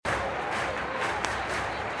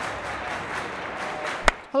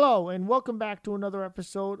Hello, and welcome back to another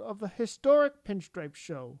episode of the Historic Pinstripe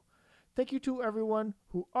Show. Thank you to everyone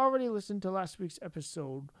who already listened to last week's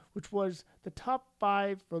episode, which was the top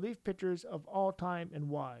 5 relief pitchers of all time and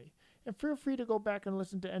why. And feel free to go back and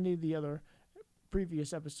listen to any of the other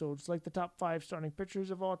previous episodes, like the top 5 starting pitchers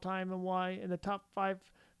of all time and why, and the top 5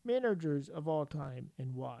 managers of all time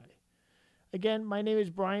and why. Again, my name is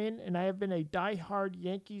Brian, and I have been a die-hard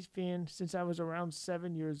Yankees fan since I was around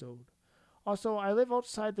 7 years old. Also, I live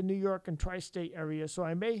outside the New York and tri-state area, so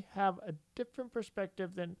I may have a different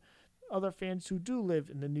perspective than other fans who do live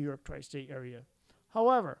in the New York tri-state area.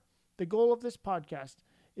 However, the goal of this podcast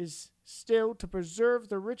is still to preserve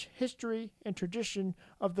the rich history and tradition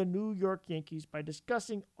of the New York Yankees by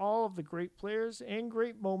discussing all of the great players and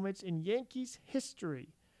great moments in Yankees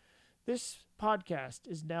history. This podcast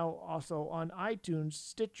is now also on iTunes,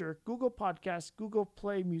 Stitcher, Google Podcasts, Google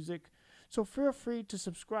Play Music, so feel free to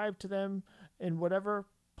subscribe to them in whatever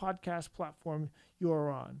podcast platform you are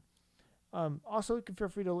on. Also, you can feel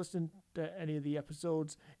free to listen to any of the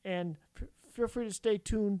episodes, and feel free to stay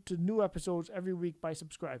tuned to new episodes every week by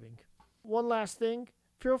subscribing. One last thing,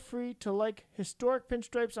 feel free to like Historic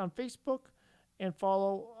Pinstripes on Facebook and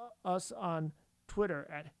follow us on Twitter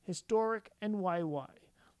at HistoricNYY.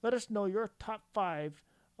 Let us know your top 5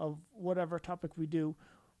 of whatever topic we do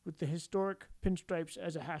with the Historic Pinstripes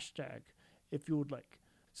as a hashtag, if you would like.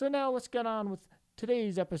 So now let's get on with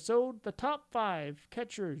today's episode, the top 5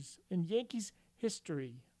 catchers in Yankees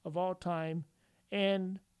history of all time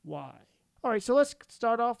and why. All right, so let's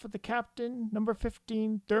start off with the captain, number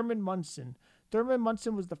 15, Thurman Munson. Thurman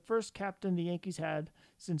Munson was the first captain the Yankees had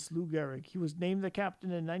since Lou Gehrig. He was named the captain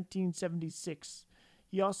in 1976.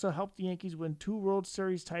 He also helped the Yankees win 2 World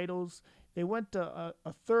Series titles. They went to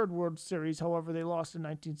a third World Series, however, they lost in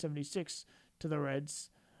 1976 to the Reds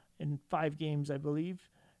in 5 games, I believe.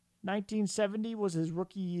 1970 was his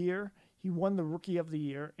rookie year. He won the Rookie of the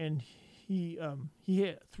Year, and he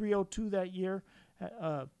hit .302 that year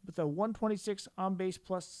with a 126 on-base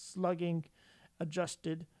plus slugging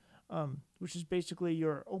adjusted, which is basically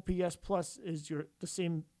your OPS plus is the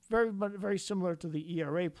same, very similar to the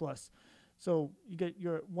ERA plus. So you get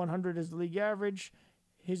your 100 is the league average.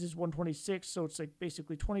 His is 126, so it's like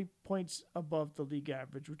basically 20 points above the league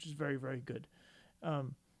average, which is very, very good.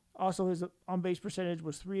 Also, his on-base percentage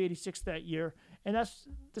was .386 that year, and that's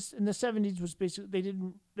this in the 70s was basically they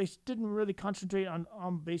didn't really concentrate on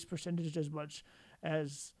on-base percentage as much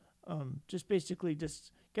as just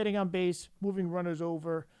getting on base, moving runners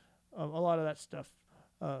over, a lot of that stuff.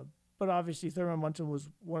 But obviously, Thurman Munson was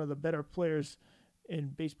one of the better players in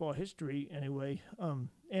baseball history, anyway.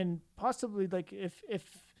 And possibly, like if it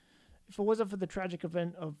wasn't for the tragic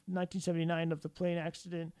event of 1979 of the plane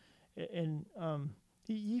accident, and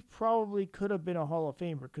he probably could have been a Hall of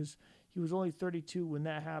Famer because he was only 32 when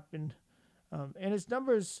that happened. And his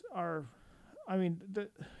numbers are,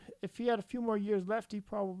 if he had a few more years left,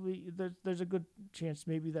 there's a good chance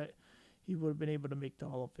maybe that he would have been able to make the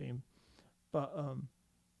Hall of Fame. But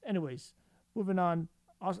anyways, moving on.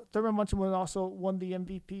 Thurman Munson also won the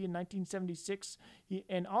MVP in 1976.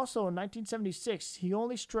 And also in 1976, he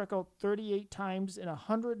only struck out 38 times in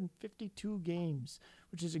 152 games,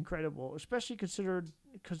 which is incredible, especially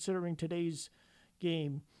considering today's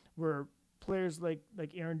game where players like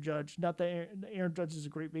Aaron Judge, not that Aaron Judge is a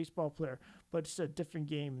great baseball player, but it's a different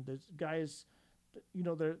game. The guys,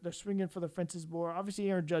 they're swinging for the fences more.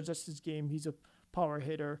 Obviously, Aaron Judge, that's his game. He's a power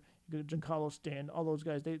hitter. Giancarlo Stanton, all those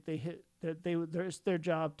guys, they hit. It's their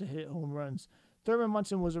job to hit home runs. Thurman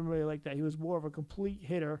Munson wasn't really like that. He was more of a complete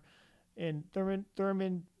hitter, and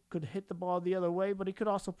Thurman could hit the ball the other way, but he could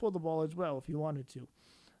also pull the ball as well if he wanted to.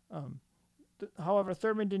 However,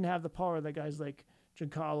 Thurman didn't have the power that guys like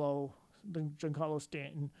Giancarlo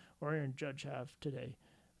Stanton or Aaron Judge have today.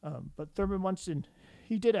 But Thurman Munson,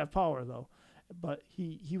 he did have power though, but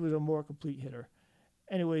he was a more complete hitter.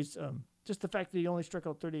 Anyways, just the fact that he only struck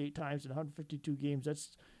out 38 times in 152 games,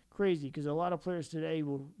 that's crazy because a lot of players today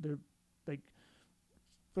they're like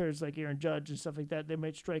players like Aaron Judge and stuff like that. They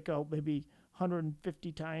might strike out maybe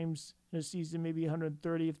 150 times in a season, maybe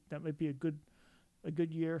 130 if that might be a good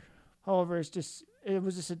year. However, it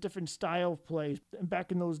was just a different style of play. And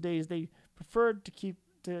back in those days, they preferred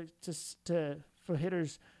for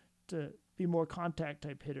hitters to be more contact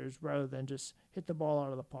type hitters rather than just hit the ball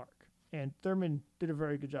out of the park. And Thurman did a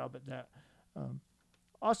very good job at that.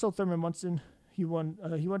 Also, Thurman Munson, he went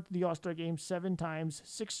to the All-Star Game 7 times,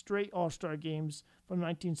 6 straight All-Star Games from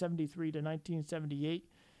 1973 to 1978.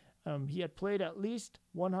 He had played at least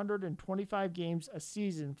 125 games a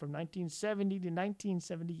season from 1970 to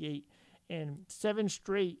 1978, and 7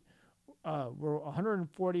 straight were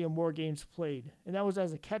 140 or more games played, and that was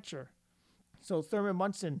as a catcher. So Thurman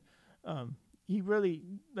Munson, he really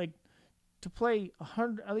to play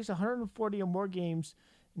at least 140 or more games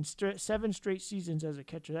in 7 straight seasons as a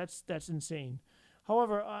catcher. That's insane.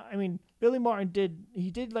 However, Billy Martin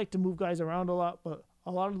did like to move guys around a lot, but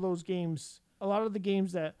a lot of the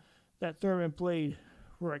games that Thurman played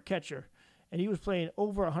were a catcher, and he was playing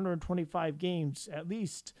over 125 games at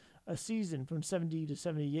least a season from 70 to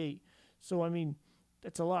 78. So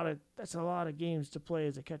that's a lot of games to play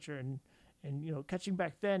as a catcher, and catching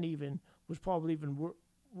back then even was probably even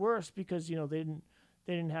worse because they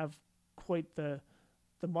didn't have quite the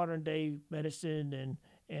modern day medicine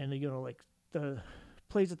and the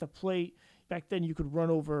plays at the plate. Back then you could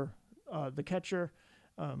run over the catcher.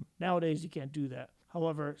 Nowadays you can't do that.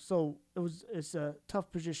 However, so it's a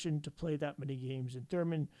tough position to play that many games, and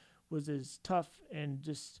Thurman was as tough and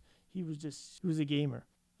he was a gamer.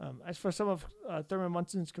 As for some of Thurman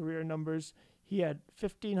Munson's career numbers, he had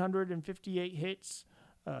 1,558 hits,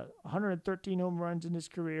 113 home runs in his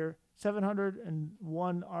career,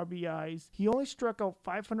 701 RBIs. He only struck out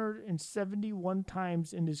 571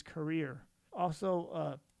 times in his career.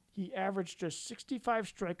 Also, he averaged just 65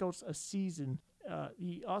 strikeouts a season.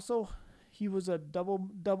 He was a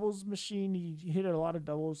doubles machine. He hit a lot of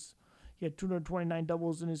doubles. He had 229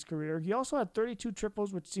 doubles in his career. He also had 32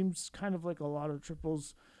 triples, which seems kind of like a lot of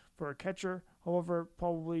triples for a catcher. However,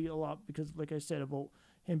 probably a lot because, like I said, about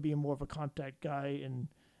him being more of a contact guy, and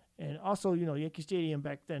also Yankee Stadium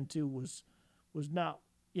back then too was not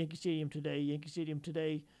Yankee Stadium today. Yankee Stadium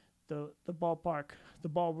today, the ballpark, the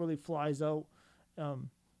ball really flies out.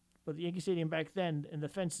 But the Yankee Stadium back then, and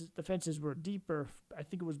the fences were deeper. I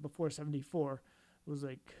think it was before 74. It was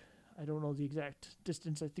I don't know the exact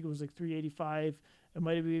distance. I think it was 385. It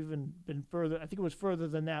might have even been further. I think it was further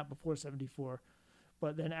than that before 74.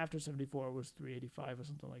 But then after 74, it was 385 or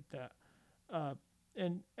something like that.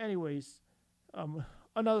 And anyways,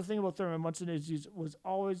 another thing about Thurman Munson is he was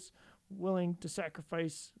always willing to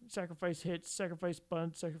sacrifice hits, sacrifice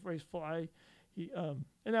bunts, sacrifice fly. And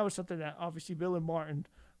that was something that obviously Billy Martin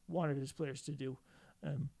wanted his players to do.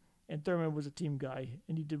 And Thurman was a team guy,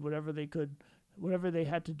 and he did whatever they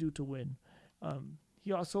had to do to win.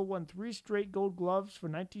 He also won 3 straight Gold Gloves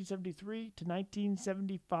from 1973 to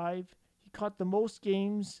 1975. He caught the most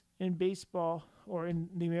games in baseball, or in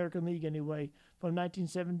the American League anyway, from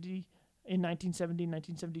 1970,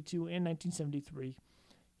 1972, and 1973.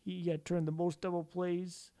 He had turned the most double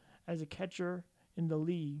plays as a catcher in the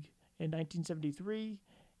league in 1973,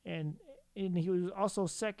 and he was also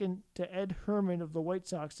second to Ed Herman of the White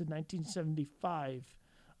Sox in 1975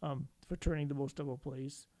 for turning the most double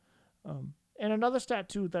plays. And another stat,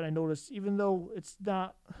 too, that I noticed, even though it's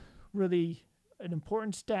not really an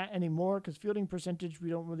important stat anymore, because fielding percentage, we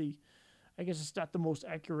don't really, I guess it's not the most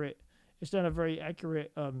accurate. It's not a very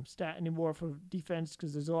accurate stat anymore for defense,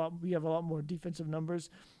 because we have a lot more defensive numbers.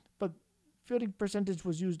 But fielding percentage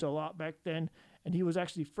was used a lot back then, and he was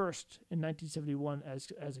actually first in 1971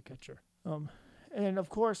 as a catcher. And of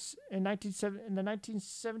course, in the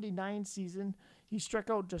 1979 season, he struck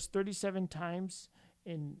out just 37 times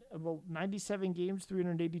in about 97 games,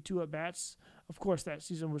 382 at-bats. Of course, that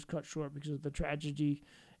season was cut short because of the tragedy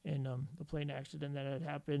and the plane accident that had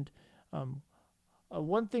happened.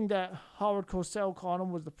 One thing that Howard Cosell called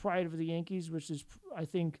him was the pride of the Yankees, which is, I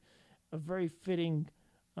think, a very fitting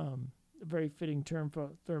term for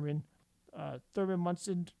Thurman. Thurman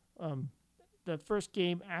Munson, the first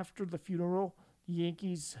game after the funeral, the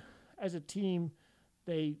Yankees, as a team,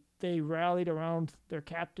 they rallied around their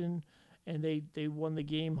captain, and they won the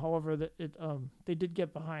game. However, they did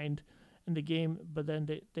get behind in the game, but then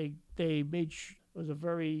they made it was a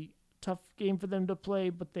very tough game for them to play,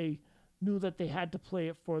 but they knew that they had to play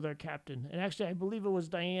it for their captain. And actually, I believe it was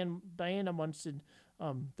Diana Munson,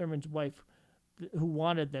 Thurman's wife, who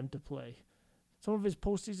wanted them to play. Some of his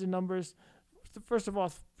postseason numbers. First of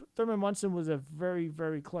all, Thurman Munson was a very,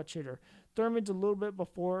 very clutch hitter. Thurman's a little bit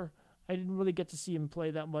before. I didn't really get to see him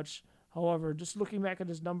play that much. However, just looking back at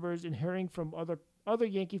his numbers and hearing from other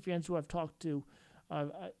Yankee fans who I've talked to,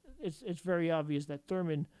 it's very obvious that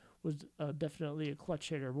Thurman was definitely a clutch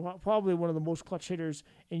hitter. Probably one of the most clutch hitters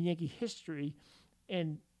in Yankee history.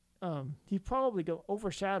 And he probably got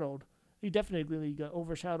overshadowed. He definitely got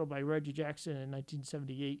overshadowed by Reggie Jackson in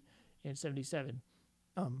 1978 and 77.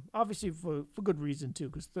 Obviously for good reason too,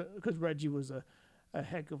 because Reggie was a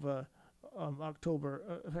heck of a October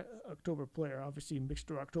player, obviously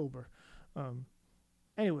Mr. October.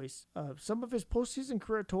 Anyways, some of his postseason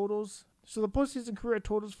career totals. So the postseason career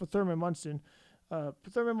totals for Thurman Munson.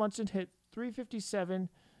 Thurman Munson hit 357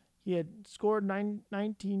 He had scored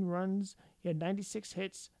 19 runs. He had 96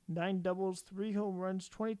 hits, 9 doubles, 3 home runs,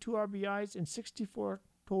 22 RBIs, and 64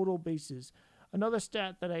 total bases. Another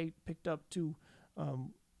stat that I picked up too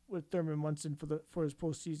with Thurman Munson for his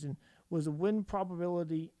postseason was a win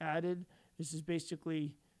probability added. This is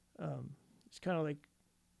basically it's kind of like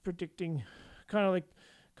predicting, kind of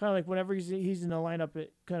like whenever he's in the lineup,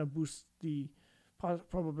 it kind of boosts the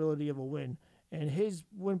probability of a win. And his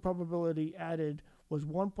win probability added was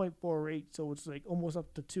 1.48, so it's like almost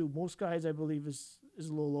up to 2. Most guys, I believe, is a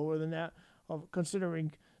little lower than that,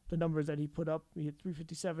 considering the numbers that he put up. He had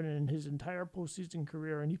 357 in his entire postseason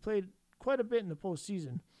career, and he played quite a bit in the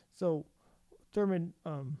postseason. So Thurman,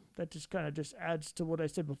 that just kind of just adds to what I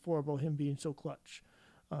said before about him being so clutch.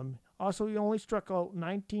 Also, he only struck out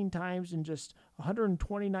 19 times in just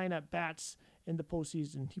 129 at-bats in the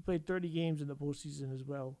postseason. He played 30 games in the postseason as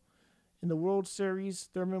well. In the World Series,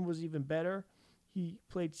 Thurman was even better. He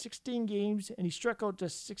played 16 games, and he struck out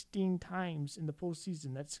just 16 times in the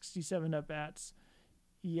postseason. That's 67 at-bats.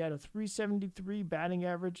 He had a 373 batting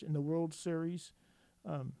average in the World Series.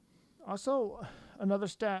 Also, another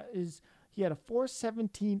stat is he had a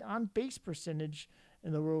 417 on-base percentage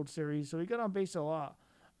in the World Series, so he got on base a lot.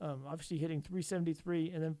 Obviously hitting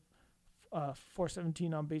 373 and then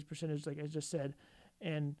 417 on-base percentage, like I just said.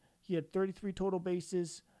 And he had 33 total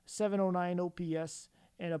bases, 709 OPS,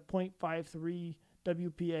 and a .53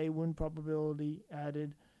 WPA win probability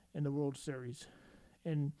added in the World Series.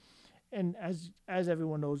 And as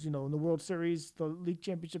everyone knows, in the World Series, the League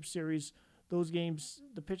Championship Series, those games,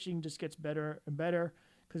 the pitching just gets better and better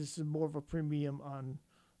because it's more of a premium on,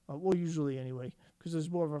 usually anyway, because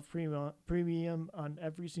there's more of a premium on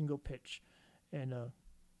every single pitch. And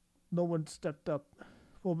no one stepped up.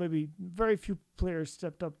 Well, maybe very few players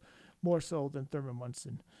stepped up more so than Thurman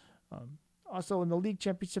Munson. Also, in the League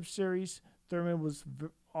Championship Series, Thurman was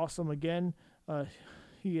awesome again.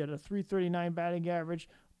 He had a 339 batting average,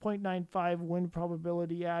 .95 win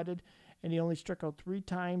probability added, and he only struck out 3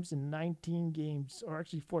 times in 19 games, or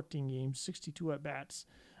actually 14 games, 62 at-bats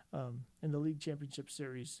in the League Championship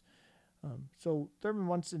Series. So Thurman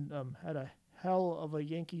Munson had a hell of a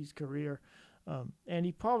Yankees career, and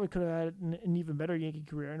he probably could have had an even better Yankee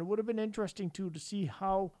career. And it would have been interesting, too, to see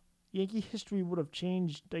how Yankee history would have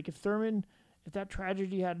changed. Like if that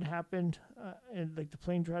tragedy hadn't happened, and like the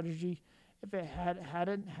plane tragedy, if it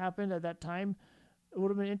hadn't happened at that time, it would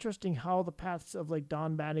have been interesting how the paths of like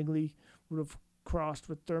Don Mattingly would have crossed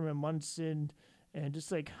with Thurman Munson, and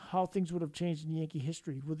just like how things would have changed in Yankee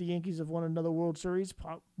history. Would the Yankees have won another World Series?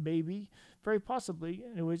 Maybe, very possibly.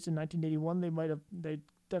 Anyways, in 1981, they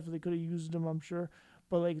definitely could have used them, I'm sure.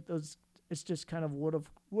 But like it's just kind of would have,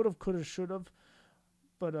 could have, should have.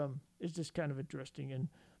 But it's just kind of interesting. And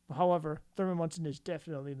however, Thurman Munson is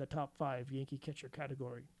definitely in the top 5 Yankee catcher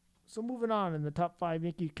category. So moving on in the top 5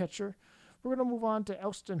 Yankee catcher, we're going to move on to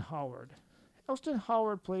Elston Howard. Elston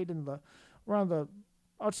Howard played in around the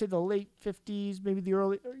late 50s, maybe the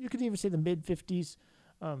early, or you could even say the mid 50s.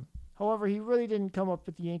 However, he really didn't come up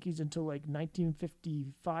with the Yankees until like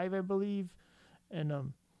 1955, I believe.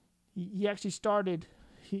 And he actually started.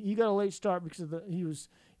 He got a late start because he was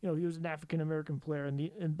an African American player,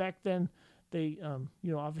 and back then they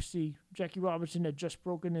obviously Jackie Robinson had just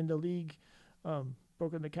broken in the league,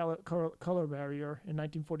 broken the color barrier in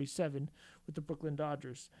 1947 with the Brooklyn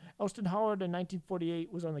Dodgers. Elston Howard in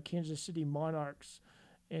 1948 was on the Kansas City Monarchs,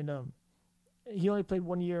 and he only played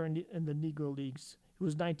 1 year in the Negro Leagues. He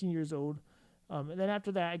was 19 years old. And then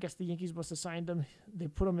after that, I guess the Yankees must have signed him. They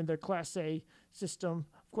put him in their Class A system.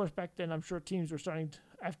 Of course, back then, I'm sure teams were starting to,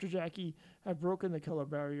 after Jackie had broken the color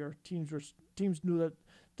barrier, teams knew that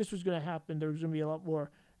this was going to happen. There was going to be a lot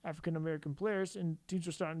more African-American players, and teams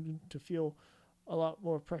were starting to feel a lot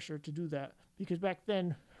more pressure to do that. Because back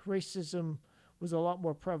then, racism was a lot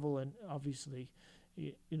more prevalent, obviously.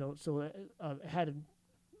 So it had,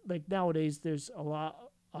 like nowadays, there's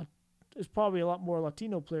probably a lot more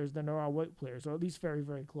Latino players than there are white players, or at least very,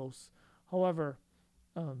 very close. However,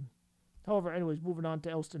 anyways, moving on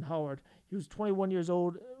to Elston Howard. He was 21 years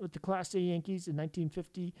old with the Class A Yankees in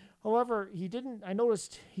 1950. However, I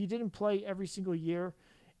noticed he didn't play every single year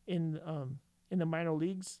in the minor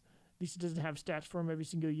leagues. At least he doesn't have stats for him every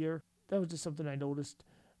single year. That was just something I noticed.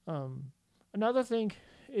 Another thing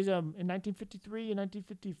is in 1953 and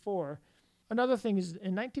 1954. Another thing is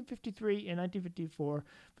in 1953 and 1954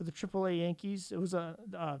 for the AAA Yankees, it was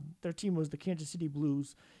their team was the Kansas City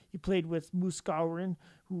Blues. He played with Moose Skowron,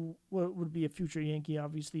 who would be a future Yankee.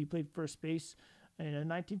 Obviously, he played first base, and in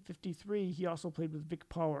 1953 he also played with Vic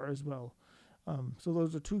Power as well. So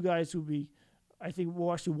those are 2 guys who actually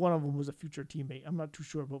one of them was a future teammate. I'm not too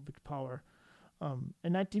sure about Vic Power.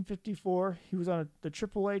 In 1954, he was on the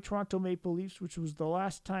AAA Toronto Maple Leafs, which was the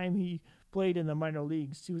last time he played in the minor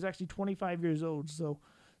leagues. He was actually 25 years old, so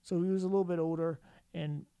he was a little bit older,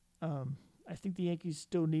 and I think the Yankees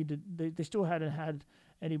still needed. They still hadn't had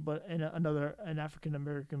an African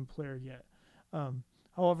American player yet.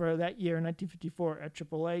 However, that year in 1954 at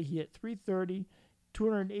AAA, he hit 330,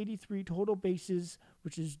 283 total bases,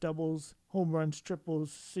 which is doubles, home runs,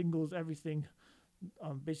 triples, singles, everything.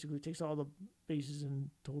 Basically takes all the bases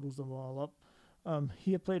and totals them all up.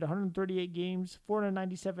 He had played 138 games,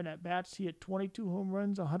 497 at-bats. He had 22 home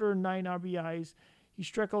runs, 109 RBIs. He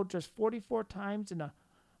struck out just 44 times in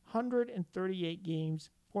 138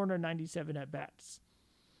 games, 497 at-bats.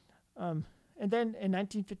 And then in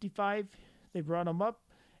 1955, they brought him up,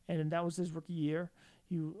 and that was his rookie year.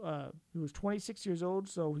 He was 26 years old,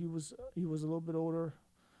 so he was a little bit older.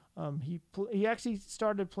 He actually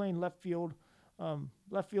started playing left field and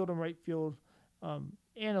right field, and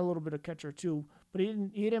a little bit of catcher too. But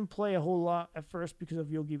he didn't play a whole lot at first because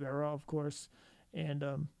of Yogi Berra, of course. And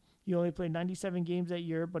he only played 97 games that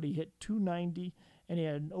year, but he hit 290, and he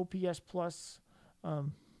had an OPS plus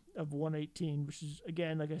of 118, which is,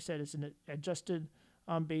 again, like I said, it's an adjusted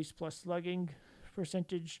on base plus slugging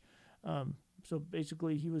percentage. So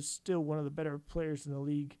basically, he was still one of the better players in the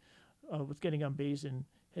league with getting on base and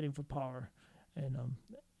hitting for power.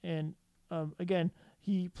 And again,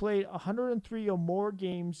 he played 103 or more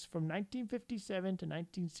games from 1957 to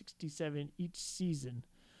 1967 each season.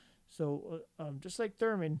 So just like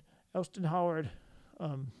Thurman, Elston Howard,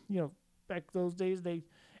 back those days,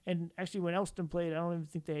 and actually when Elston played, I don't even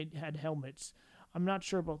think they had helmets. I'm not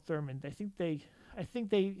sure about Thurman. I think they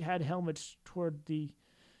had helmets toward the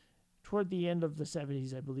end of the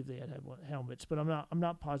 70s. I believe they had helmets, but I'm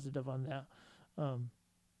not positive on that.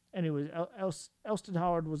 Anyways, Elston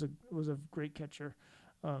Howard was a great catcher.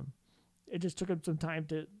 It just took him some time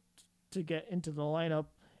to get into the lineup,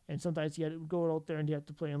 and sometimes he had to go out there and he had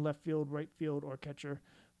to play in left field, right field, or catcher,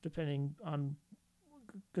 depending on,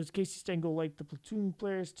 because Casey Stengel liked the platoon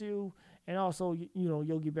players too, and also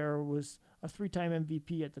Yogi Berra was a 3-time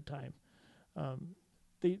MVP at the time.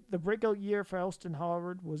 The breakout year for Elston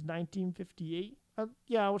Howard was 1958. I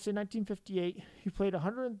would say 1958. He played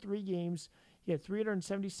 103 games. He had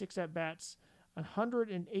 376 at-bats,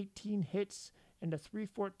 118 hits, and a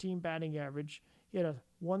 314 batting average. He had a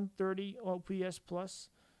 130 OPS plus,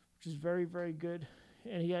 which is very, very good.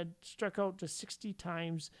 And he had struck out just 60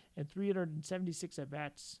 times and 376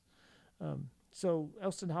 at-bats. So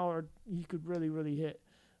Elston Howard, he could really, really hit.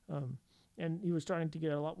 And he was starting to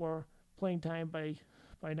get a lot more playing time by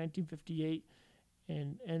 1958.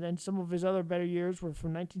 And then some of his other better years were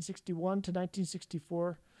from 1961 to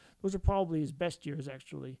 1964. Those are probably his best years,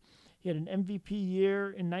 actually. He had an MVP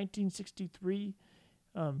year in 1963.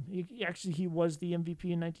 He was the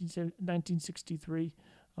MVP in 1963.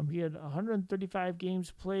 He had 135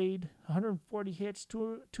 games played, 140 hits,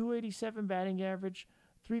 287 batting average,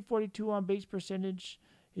 342 on-base percentage.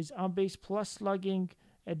 His on-base plus slugging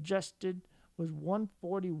adjusted was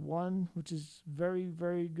 141, which is very,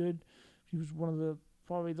 very good. He was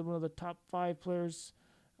probably one of the top 5 players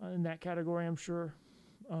in that category, I'm sure,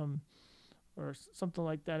 or something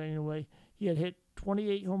like that anyway. He had hit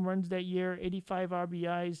 28 home runs that year, 85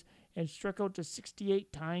 RBIs, and struck out to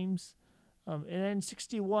 68 times. And then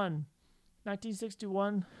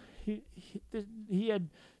 1961, he had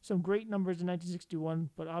some great numbers in 1961,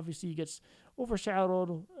 but obviously he gets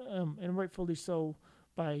overshadowed, and rightfully so,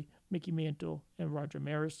 by Mickey Mantle and Roger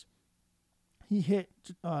Maris. He hit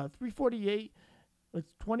 348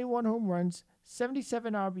 with 21 home runs,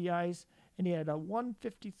 77 RBIs, and he had a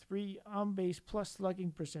 153 on-base plus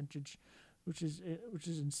slugging percentage, which is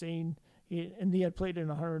insane. He had played in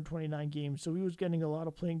 129 games, so he was getting a lot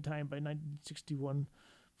of playing time by 1961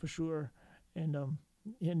 for sure. And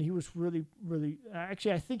he was really, really,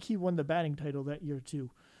 actually I think he won the batting title that year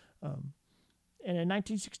too. And in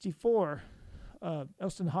 1964,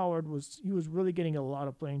 Elston Howard was really getting a lot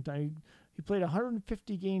of playing time. He played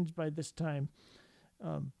 150 games by this time.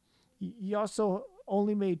 He also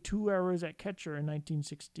only made 2 errors at catcher in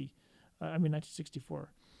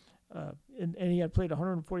 1964. And he had played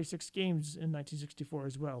 146 games in 1964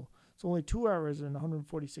 as well. So only 2 errors in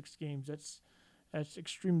 146 games. That's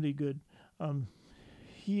extremely good.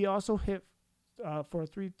 He also hit for a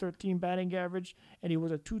 313 batting average, and he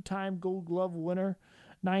was a 2-time Gold Glove winner,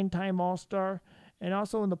 9-time All-Star. And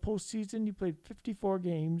also in the postseason, he played 54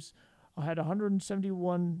 games, had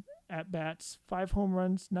 171 at-bats, 5 home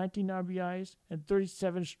runs, 19 RBIs, and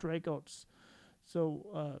 37 strikeouts.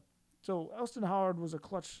 So Elston Howard was a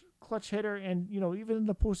clutch hitter, and even in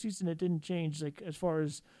the postseason, it didn't change. Like as far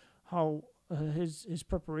as how his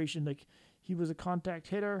preparation. Like he was a contact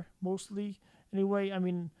hitter mostly. Anyway, I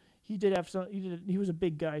mean he did have some. He was a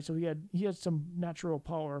big guy, so he had some natural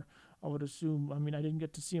power. I would assume. I mean I didn't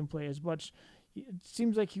get to see him play as much. It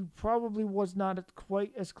seems like he probably was not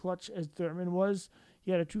quite as clutch as Thurman was.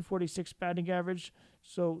 He had a 246 batting average,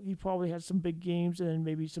 so he probably had some big games and then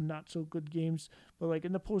maybe some not so good games. But like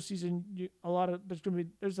in the postseason,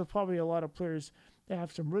 there's probably a lot of players that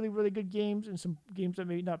have some really really good games and some games that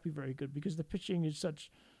may not be very good because the pitching is such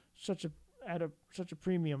a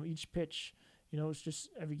premium each pitch. It's just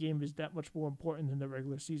every game is that much more important than the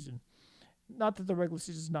regular season. Not that the regular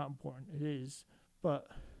season is not important, it is, but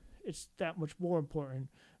it's that much more important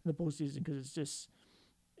in the postseason because it's just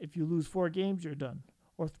if you lose 4 games, you're done,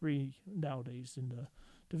 or 3 nowadays in the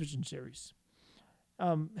division series.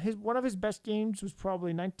 One of his best games was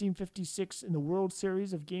probably 1956 in the World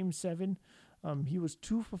Series of Game 7. He was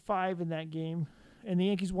 2 for 5 in that game, and the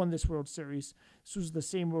Yankees won this World Series. This was the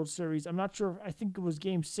same World Series. I'm not sure. I think it was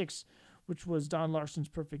Game 6, which was Don Larson's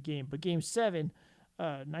perfect game. But Game 7,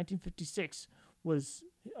 1956, was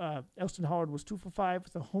Elston Howard was 2 for 5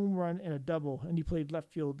 with a home run and a double, and he played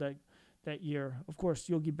left field that year. Of course,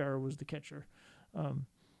 Yogi Berra was the catcher.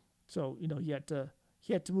 So he had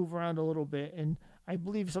to move around a little bit, and I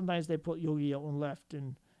believe sometimes they put Yogi out on left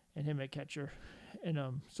and him at catcher,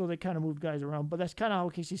 and so they kind of moved guys around. But that's kind of how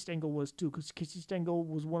Casey Stengel was too, because Casey Stengel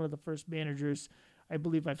was one of the first managers. I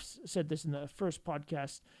believe I've said this in the first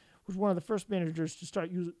podcast. Was one of the first managers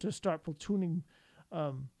to start platooning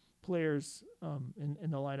players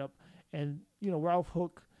in the lineup, and Ralph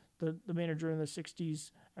Hook, the manager in the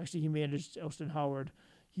 '60s, actually he managed Elston Howard.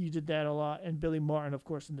 He did that a lot, and Billy Martin, of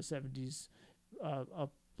course, in the '70s,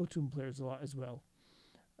 platoon players a lot as well.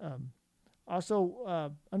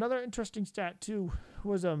 Also, another interesting stat too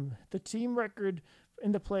was the team record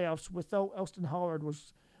in the playoffs without Elston Howard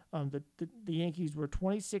was the Yankees were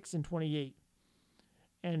 26 and 28,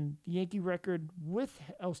 and the Yankee record with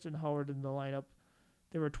Elston Howard in the lineup,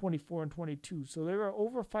 they were 24 and 22. So they were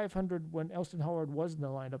over 500 when Elston Howard was in the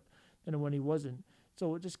lineup than when he wasn't.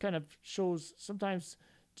 So it just kind of shows sometimes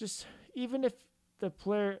just even if a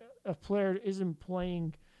player isn't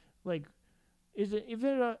playing like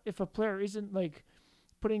if a player isn't like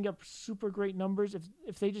putting up super great numbers,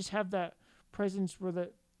 if they just have that presence where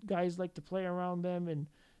the guys like to play around them and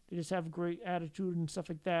they just have great attitude and stuff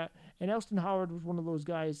like that. And Elston Howard was one of those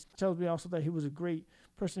guys. It tells me also that he was a great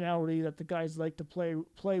personality, that the guys like to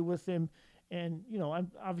play with him. And,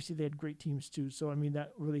 obviously they had great teams too. So, I mean,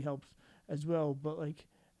 that really helps as well. But,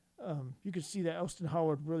 you could see that Elston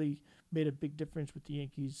Howard really made a big difference with the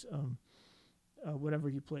Yankees whenever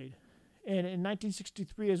he played. And in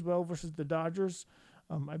 1963 as well versus the Dodgers,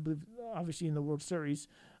 I believe, obviously in the World Series,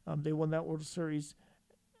 they won that World Series.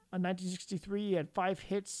 In 1963, he had 5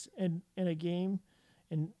 hits in a game.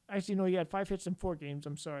 And actually, no, he had 5 hits in 4 games,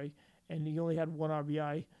 I'm sorry. And he only had 1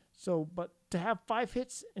 RBI. So, but to have 5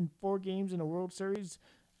 hits in 4 games in a World Series,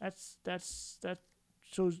 that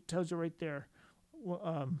tells you right there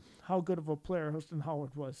how good of a player Elston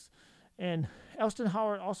Howard was. And Elston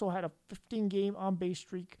Howard also had a 15-game on-base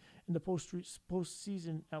streak in the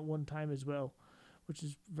postseason at one time as well, which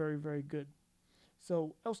is very, very good.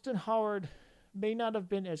 So Elston Howard may not have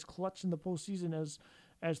been as clutch in the postseason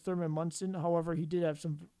as Thurman Munson. However, he did have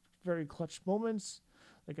some very clutch moments.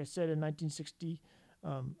 Like I said, in 1960,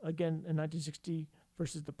 again in 1960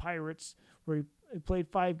 versus the Pirates, where he played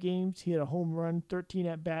 5 games. He had a home run, 13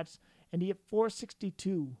 at-bats, and he hit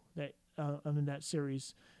 462 in that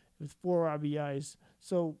series with 4 RBIs.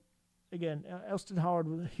 So, again, Elston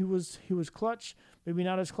Howard, he was clutch. Maybe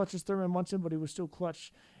not as clutch as Thurman Munson, but he was still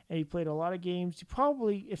clutch. And he played a lot of games. He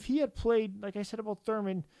probably, if he had played, like I said about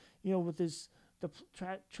Thurman, with the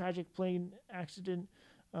tragic plane accident,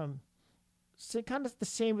 kind of the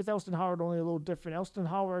same with Elston Howard, only a little different. Elston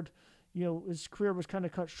Howard, his career was kind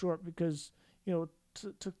of cut short because,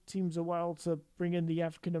 took teams a while to bring in the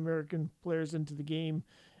African American players into the game.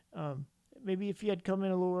 Maybe if he had come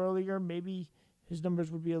in a little earlier, maybe his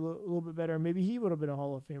numbers would be a little bit better. Maybe he would have been a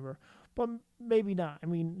Hall of Famer, but maybe not. I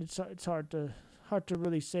mean, it's hard to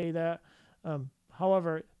really say that.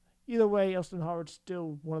 However, either way, Elston Howard's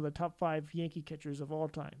still one of the top 5 Yankee catchers of all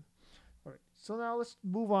time. All right, so now let's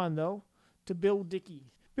move on though to Bill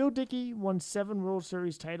Dickey. Bill Dickey won 7 World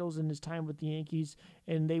Series titles in his time with the Yankees,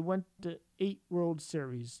 and they went to 8 World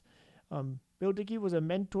Series. Bill Dickey was a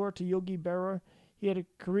mentor to Yogi Berra. He had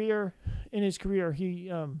in his career, he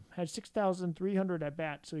had 6,300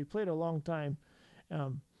 at-bats, so he played a long time,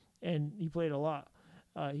 and he played a lot.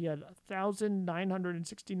 He had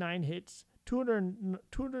 1,969 hits,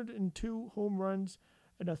 202 home runs,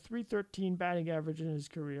 and a .313 batting average in his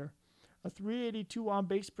career. a 382 on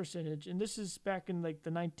base percentage, and this is back in like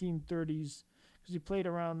the 1930s because he played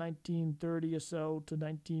around 1930 or so to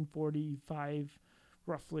 1945,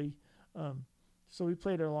 roughly. So he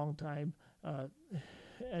played a long time.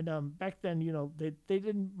 And back then, they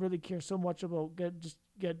didn't really care so much about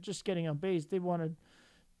just getting on base. They wanted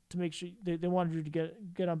to make sure they wanted you to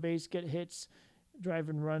get on base, get hits,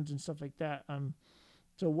 driving runs and stuff like that.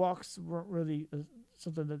 So walks weren't really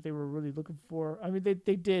something that they were really looking for. I mean,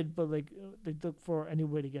 they did, but like they looked for any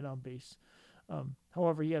way to get on base.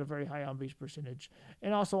 However, he had a very high on base percentage,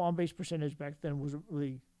 and also on base percentage back then wasn't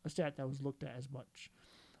really a stat that was looked at as much.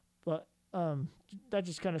 But that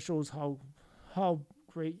just kind of shows how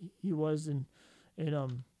great he was, and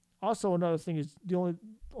also another thing is the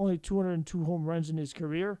only 202 home runs in his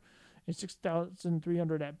career and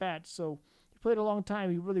 6,300 at bats. So he played a long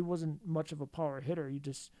time. He really wasn't much of a power hitter.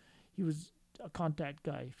 He was a contact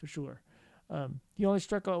guy for sure. He only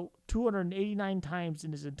struck out 289 times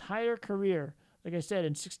in his entire career. Like I said,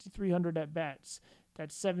 in 6,300 at bats.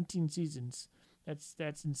 That's 17 seasons.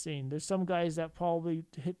 That's insane. There's some guys that probably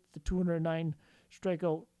hit the 209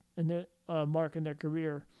 strikeout in their mark in their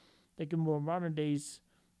career. Like in more modern days,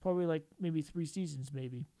 probably like maybe 3 seasons,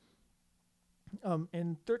 maybe.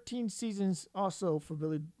 And 13 seasons also for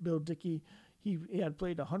Bill Dickey. He had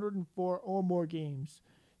played 104 or more games.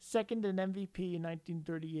 Second in MVP in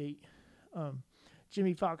 1938.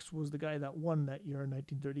 Jimmy Fox was the guy that won that year in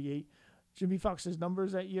 1938. Jimmy Fox's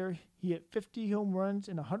numbers that year, he hit 50 home runs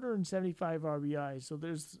and 175 RBIs. So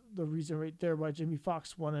there's the reason right there why Jimmy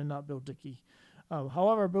Fox won and not Bill Dickey.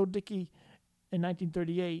 However, Bill Dickey in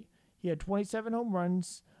 1938, he had 27 home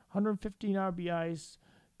runs, 115 RBIs,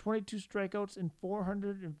 22 strikeouts, and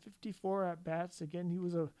 454 at-bats. Again, he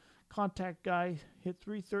was a contact guy, hit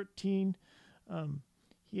 313.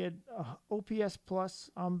 He had OPS plus,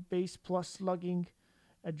 on base plus slugging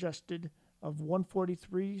adjusted of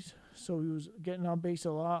 143, so he was getting on base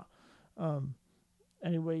a lot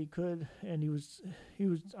any way he could, and he was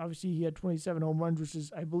obviously he had 27 home runs, which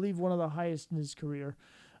is I believe one of the highest in his career.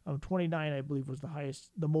 29 I believe was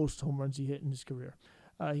the most home runs he hit in his career.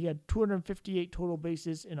 He had 258 total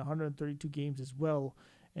bases in 132 games as well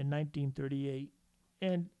in 1938,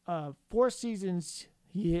 and 4 seasons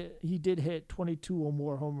he did hit 22 or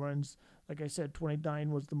more home runs. Like I said,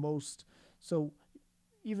 29 was the most. So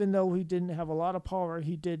even though he didn't have a lot of power,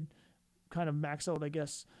 he did kind of max out, I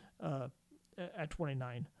guess, at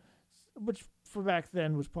 29, which for back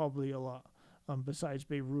then was probably a lot, besides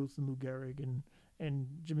Babe Ruth and Lou Gehrig and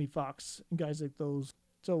Jimmy Fox and guys like those.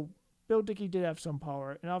 So Bill Dickey did have some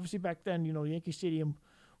power. And obviously back then, Yankee Stadium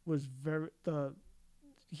was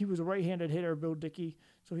he was a right-handed hitter, Bill Dickey,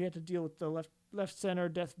 so he had to deal with the left center,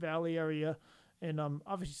 Death Valley area. And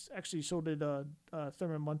obviously, actually, so did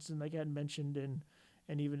Thurman Munson, like I had mentioned, and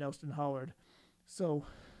even Elston Howard. So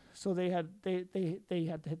they had to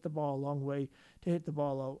hit the ball a long way to hit the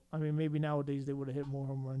ball out. I mean, maybe nowadays they would have hit more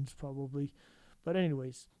home runs probably. But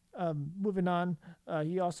anyways, moving on,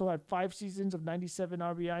 he also had 5 seasons of 97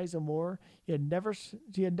 RBIs or more. He had never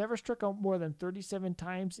struck out more than 37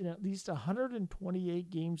 times in at least 128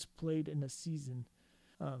 games played in a season.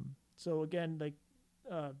 So again, like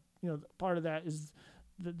part of that is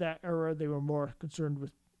that era they were more concerned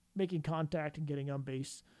with making contact and getting on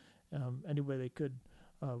base any way they could,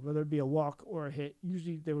 whether it be a walk or a hit.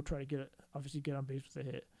 Usually they would try to get on base with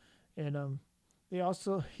a hit. And he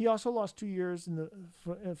also lost 2 years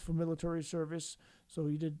for military service, so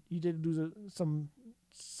he did lose some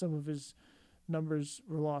of his numbers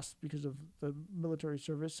were lost because of the military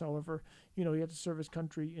service. However, he had to serve his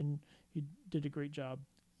country and he did a great job.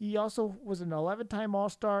 He also was an 11-time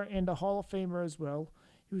All-Star and a Hall of Famer as well.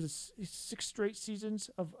 He was 6 straight seasons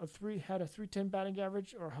had a 310 batting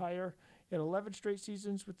average or higher. He had 11 straight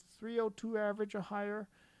seasons with a 302 average or higher,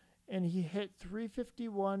 and he hit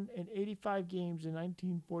 351 in 85 games in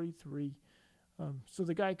 1943. So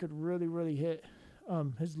the guy could really, really hit.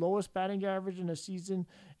 His lowest batting average in a season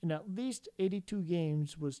in at least 82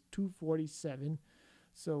 games was 247.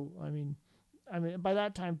 So I mean, by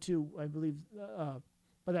that time too, I believe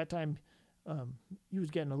by that time he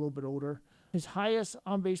was getting a little bit older. His highest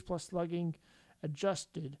on-base plus slugging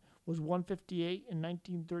adjusted was 158 in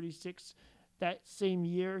 1936. That same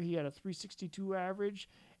year, he had a 362 average,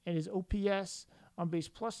 and his OPS on-base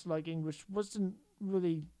plus slugging, which wasn't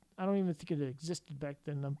really, I don't even think it existed back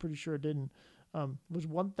then. I'm pretty sure it didn't. Was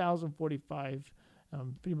 1,045.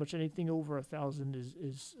 Pretty much anything over 1,000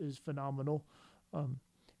 is phenomenal.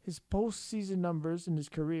 His postseason numbers in his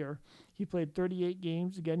career, he played 38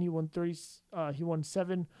 games. Again, he won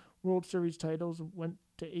 7 World Series titles, went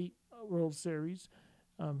to 8 World Series.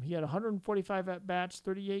 He had 145 at-bats,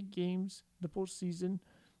 38 games in the postseason.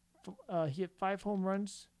 He hit 5 home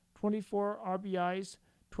runs, 24 RBIs,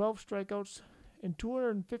 12 strikeouts, and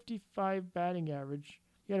 255 batting average.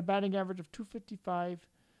 He had a batting average of 255,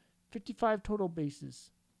 55 total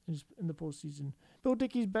bases in the postseason. Bill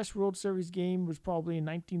Dickey's best World Series game was probably in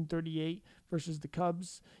 1938 versus the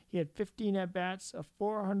Cubs. He had 15 at-bats, a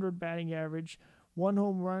 400 batting average, 1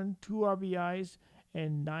 home run, 2 RBIs,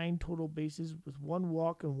 and 9 total bases with 1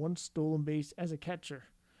 walk and 1 stolen base as a catcher.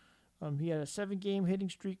 He had a 7-game hitting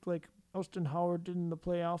streak like Elston Howard did in the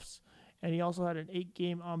playoffs, and he also had an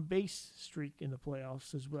 8-game on-base streak in the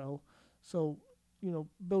playoffs as well. So,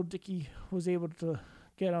 Bill Dickey was able to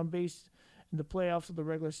get on base in the playoffs of the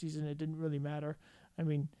regular season. It didn't really matter. I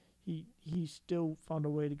mean, he still found a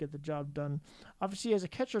way to get the job done. Obviously, as a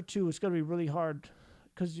catcher too, it's going to be really hard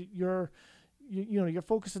because your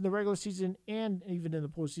focus in the regular season and even in the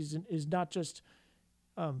postseason is not just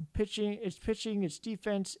pitching. It's pitching, it's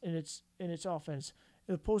defense, and it's offense.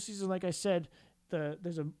 In the postseason, like I said,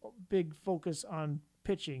 there's a big focus on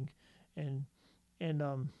pitching, and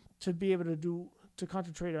to be able to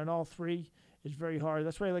concentrate on all three is very hard.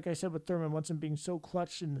 That's why, like I said, with Thurman Munson being so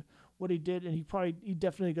clutch in what he did, and he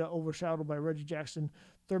definitely got overshadowed by Reggie Jackson.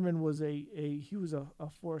 Thurman was a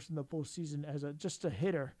force in the postseason as just a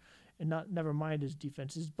hitter, and never mind his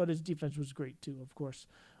defenses, but his defense was great too, of course.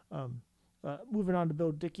 Moving on to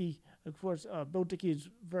Bill Dickey, of course, Bill Dickey is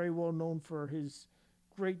very well known for his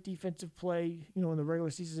great defensive play. In the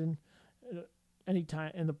regular season,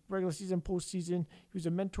 anytime in the regular season, postseason, he was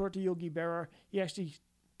a mentor to Yogi Berra. He actually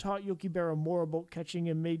taught Yogi Berra more about catching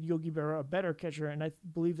and made Yogi Berra a better catcher, and I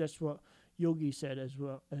believe that's what Yogi said as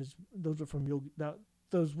well. As those were from Yogi.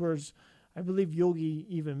 Those words, I believe Yogi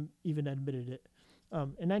even admitted it.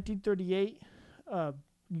 In 1938,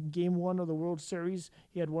 Game 1 of the World Series,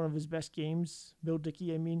 he had one of his best games. Bill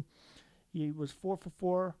Dickey, I mean, he was 4 for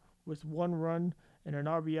 4 with 1 run and an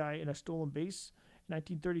RBI and a stolen base. In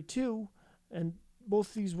 1932, and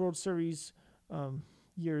both these World Series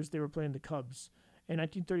years, they were playing the Cubs. In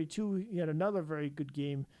 1932, he had another very good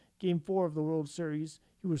game, Game 4 of the World Series.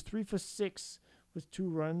 He was 3 for 6 with 2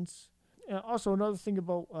 runs. Also, another thing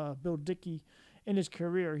about Bill Dickey in his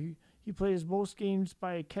career, he played his most games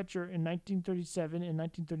by a catcher in 1937 and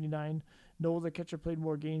 1939. No other catcher played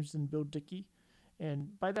more games than Bill Dickey.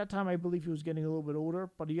 And by that time, I believe he was getting a little bit older,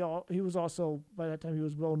 but he was also, by that time, he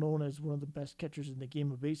was well known as one of the best catchers in the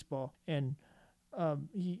game of baseball. And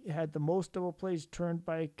he had the most double plays turned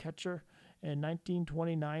by a catcher in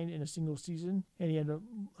 1929 in a single season. And he had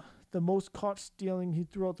the most caught stealing. He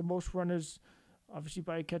threw out the most runners, obviously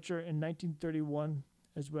by a catcher, in 1931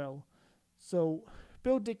 as well. So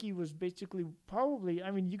Bill Dickey was basically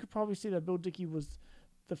you could probably say that Bill Dickey was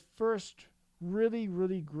the first really,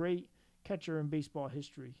 really great catcher in baseball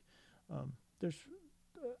history. There's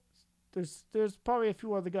probably a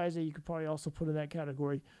few other guys that you could probably also put in that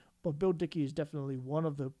category, but Bill Dickey is definitely one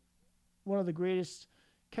of the greatest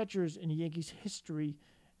catchers in Yankees history.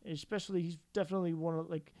 Especially, he's definitely one of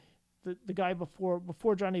the guy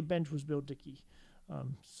before Johnny Bench was Bill Dickey.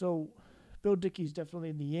 So Bill Dickey is definitely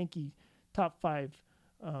in the Yankee top 5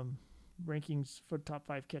 rankings for top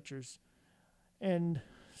 5 catchers. And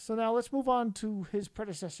so now let's move on to his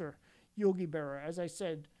predecessor, Yogi Berra. As I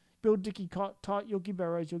said, Bill Dickey taught Yogi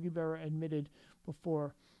Berra, as Yogi Berra admitted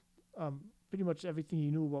before, pretty much everything he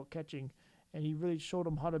knew about catching, and he really showed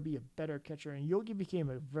him how to be a better catcher. And Yogi became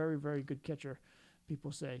a very, very good catcher,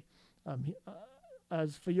 people say.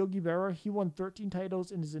 As for Yogi Berra, he won 13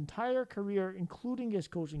 titles in his entire career, including his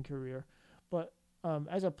coaching career. But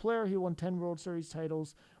as a player, he won 10 World Series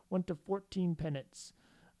titles, went to 14 pennants,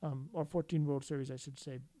 or 14 World Series, I should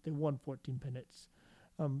say. They won 14 pennants.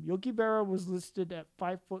 Yogi Berra was listed at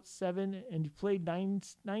 5'7", and he played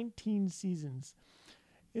 19 seasons.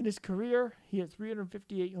 In his career, he had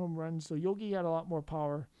 358 home runs, so Yogi had a lot more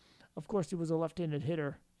power. Of course, he was a left-handed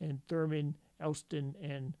hitter, and Thurman, Elston,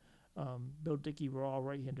 and Bill Dickey were all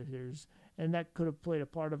right-handed hitters, and that could have played a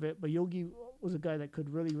part of it. But Yogi was a guy that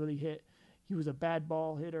could really, really hit. He was a bad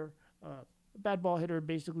ball hitter.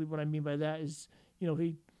 Basically, what I mean by that is,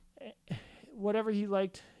 he whatever he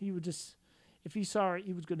liked, he would just, if he saw it,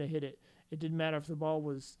 he was going to hit it. It didn't matter if the ball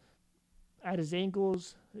was at his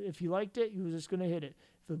ankles. If he liked it, he was just going to hit it.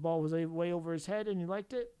 If the ball was way over his head and he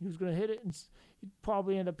liked it, he was going to hit it, and he'd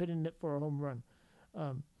probably end up hitting it for a home run.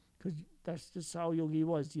 Because that's just how Yogi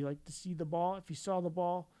was. He liked to see the ball. If he saw the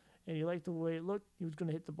ball and he liked the way it looked, he was going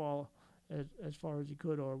to hit the ball as far as he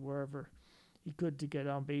could, or wherever he could, to get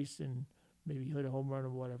on base and maybe hit a home run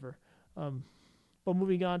or whatever. But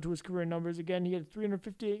moving on to his career numbers, again, he had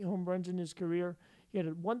 358 home runs in his career. He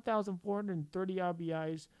had 1,430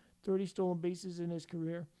 RBIs, 30 stolen bases in his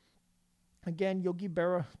career. Again, Yogi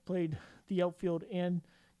Berra played the outfield and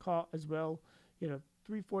caught as well. He had a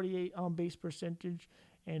 348 on base percentage,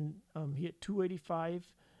 and he hit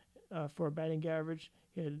 285 for a batting average.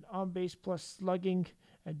 He had an on base plus slugging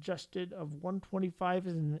adjusted of 125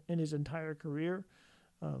 in his entire career,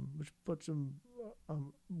 which puts him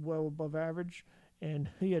well above average. And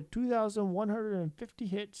he had 2,150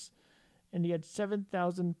 hits, and he had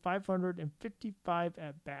 7,555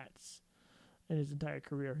 at bats in his entire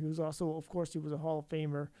career. He was also, of course, he was a Hall of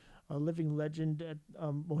Famer, a living legend.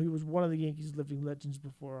 He was one of the Yankees' living legends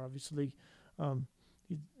before, obviously.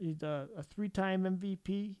 He's a three-time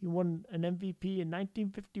MVP. He won an MVP in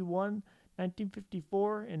 1951,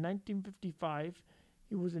 1954, and 1955.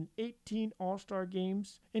 He was in 18 All-Star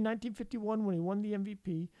games. In 1951, when he won the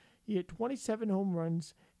MVP, he hit 27 home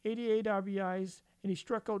runs, 88 RBIs, and he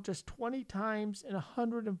struck out just 20 times in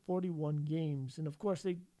 141 games. And of course,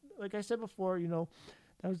 like I said before,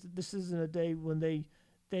 this isn't a day when they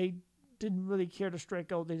didn't really care to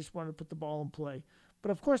strike out. They just wanted to put the ball in play.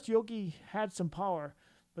 But of course, Yogi had some power,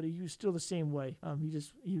 but he was still the same way.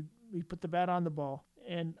 He put the bat on the ball.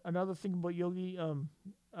 And another thing about Yogi, in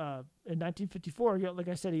 1954, like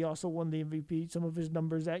I said, he also won the MVP. Some of his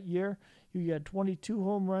numbers that year, he had 22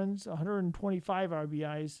 home runs, 125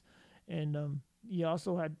 RBIs, and he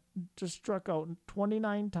also had just struck out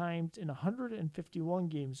 29 times in 151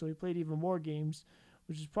 games. So he played even more games,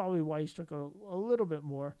 which is probably why he struck out a little bit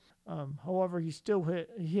more. However, he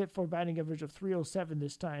hit for a batting average of 307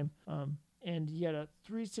 this time, and he had a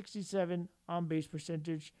 367 on base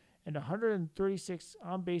percentage and 136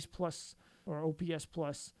 on base plus or OPS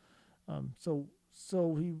plus. So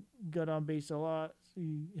he got on base a lot.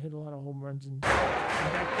 He hit a lot of home runs, and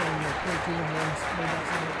back then, 22 home runs may not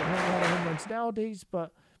seem like a whole lot of home runs nowadays,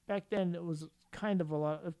 but back then it was kind of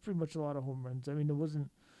pretty much a lot of home runs. I mean, it wasn't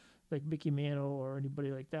like Mickey Mantle or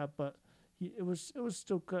anybody like that, but it was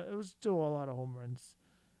still a lot of home runs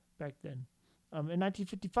back then. In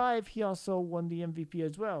 1955, he also won the MVP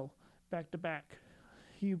as well, back to back.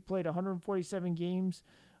 He played 147 games.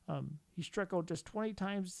 He struck out just 20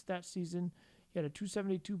 times that season. He had a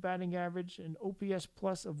 272 batting average, an OPS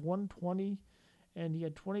plus of 120, and he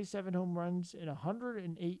had 27 home runs and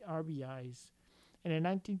 108 RBIs. And in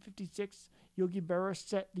 1956, Yogi Berra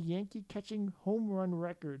set the Yankee catching home run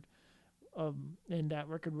record, and that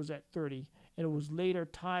record was at 30. And it was later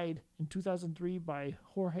tied in 2003 by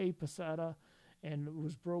Jorge Posada, and it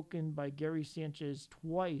was broken by Gary Sanchez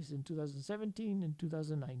twice in 2017 and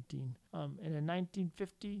 2019. And in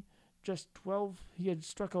 1950, he had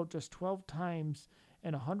struck out just 12 times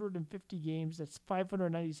in 150 games. That's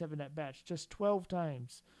 597 at bats, just 12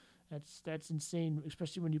 times. That's insane,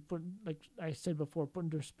 especially when you put, like I said before, put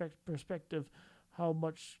into perspective how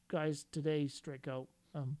much guys today strike out.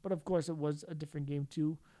 But of course, it was a different game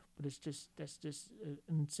too. But that's just an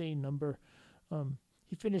insane number.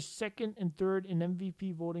 He finished second and third in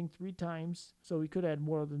MVP voting 3 times, so he could have had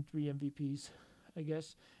more than 3 MVPs, I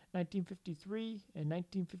guess. 1953 and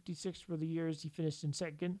 1956 were the years he finished in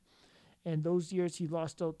second, and those years he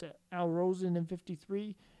lost out to Al Rosen in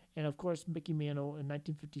 53, and of course Mickey Mantle in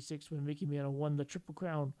 1956 when Mickey Mantle won the Triple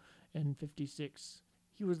Crown in 56.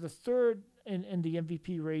 He was the third in the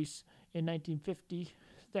MVP race in 1950.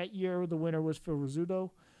 That year the winner was Phil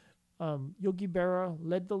Rizzuto. Yogi Berra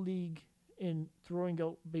led the league in throwing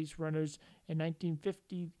out base runners in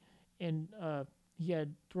 1950, and he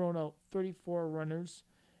had thrown out 34 runners.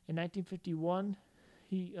 In 1951,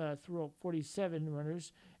 he threw out 47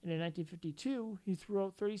 runners, and in 1952, he threw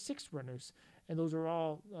out 36 runners. And those are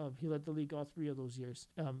all, he led the league all 3 of those years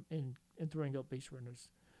in throwing out base runners.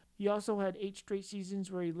 He also had 8 straight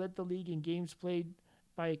seasons where he led the league in games played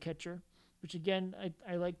by a catcher, which again,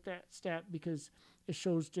 I like that stat because it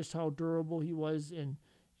shows just how durable he was, and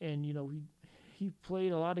he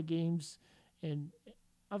played a lot of games, and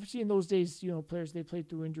obviously in those days, players, they played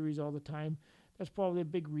through injuries all the time. That's probably a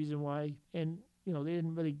big reason why, and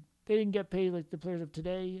they didn't get paid like the players of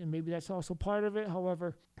today, and maybe that's also part of it.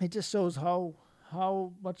 However, it just shows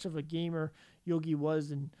how much of a gamer Yogi was,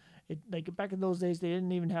 and like back in those days, they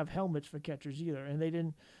didn't even have helmets for catchers either, and they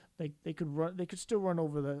didn't they could still run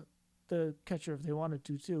over the catcher if they wanted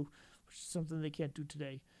to too, which is something they can't do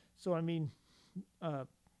today. So I mean,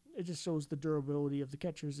 it just shows the durability of the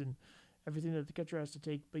catchers and everything that the catcher has to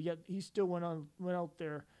take. But yet he still went out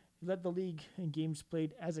there. He led the league in games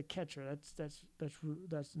played as a catcher.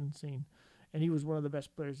 That's insane. And he was one of the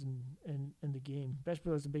best players in the game, best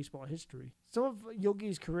players in baseball history. Some of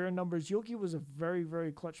Yogi's career numbers, Yogi was a very,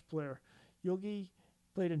 very clutch player. Yogi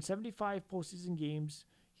played in 75 postseason games.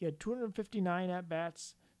 He had 259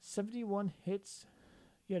 at-bats, 71 hits.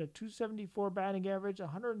 He had a 274 batting average,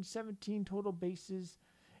 117 total bases,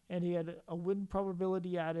 and he had a win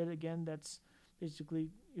probability added. Again, that's basically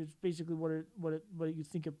what you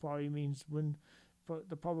think it probably means. When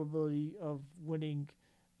the probability of winning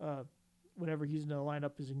whenever he's in the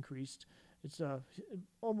lineup is increased. It's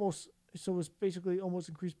it's basically almost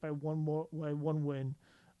increased by one win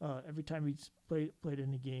every time he's played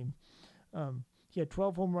in a game. He had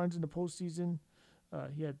 12 home runs in the postseason.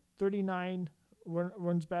 He had 39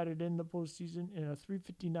 runs batted in the postseason and a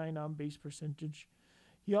 359 on base percentage.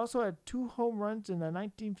 He also had 2 home runs in the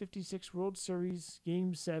 1956 World Series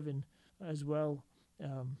Game 7 as well.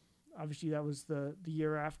 Obviously, that was the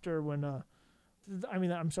year after when.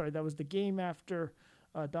 That was the game after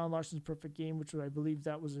Don Larsen's perfect game, which I believe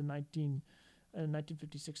that was in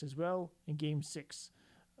 1956 as well, in Game 6.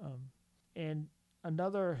 And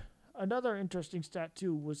another interesting stat,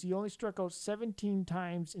 too, was he only struck out 17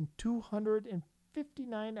 times in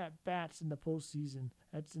 259 at-bats in the postseason.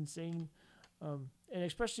 That's insane. And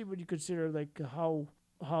especially when you consider like how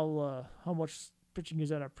much pitching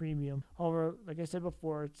is at a premium. However, like I said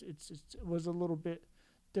before, it was a little bit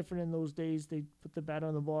different in those days. They put the bat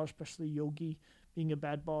on the ball, especially Yogi, being a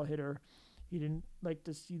bad ball hitter. He didn't like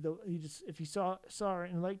to see if he saw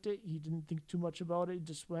it and liked it, he didn't think too much about it. He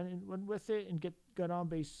just went with it and got on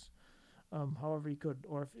base however he could,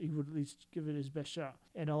 or if he would at least give it his best shot.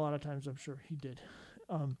 And a lot of times I'm sure he did.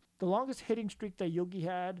 The longest hitting streak that Yogi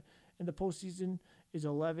had in the postseason is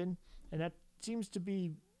 11, and that seems to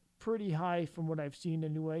be pretty high from what I've seen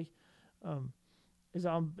anyway. His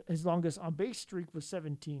longest on base streak was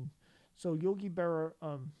 17. So Yogi Berra,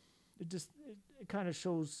 it kind of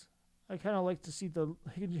shows. I kind of like to see the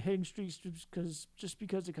hitting streaks because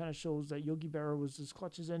it kind of shows that Yogi Berra was as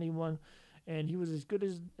clutch as anyone, and he was as good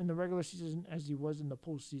as in the regular season as he was in the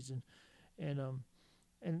postseason, and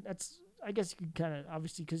that's, I guess you can kind of,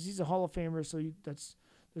 obviously, because he's a Hall of Famer, so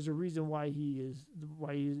there's a reason why he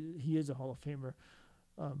is a Hall of Famer.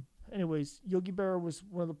 Anyways, Yogi Berra was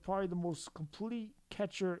probably the most complete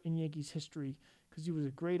catcher in Yankees history because he was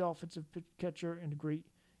a great offensive catcher and a great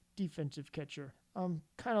defensive catcher.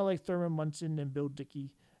 Kind of like Thurman Munson and Bill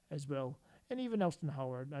Dickey as well, and even Elston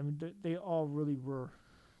Howard. I mean, they all really were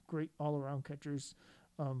great all-around catchers.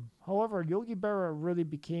 However, Yogi Berra really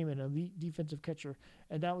became an elite defensive catcher,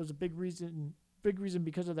 and that was a big reason. Big reason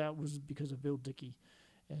because of that was because of Bill Dickey,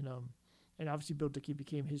 and obviously Bill Dickey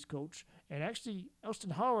became his coach. And actually,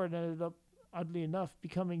 Elston Howard ended up, oddly enough,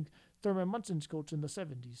 becoming Thurman Munson's coach in the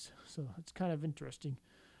 70s. So it's kind of interesting.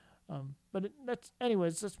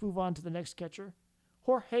 Let's move on to the next catcher,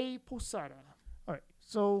 Jorge Posada. All right,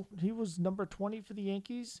 so he was number 20 for the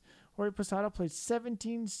Yankees. Jorge Posada played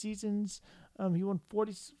 17 seasons. He won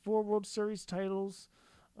 44 World Series titles,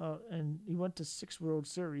 and he went to 6 World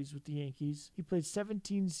Series with the Yankees. He played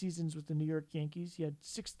 17 seasons with the New York Yankees. He had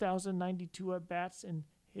 6,092 at-bats and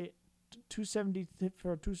hit 270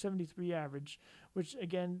 for a 273 average, which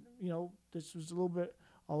again, this was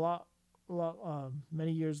a lot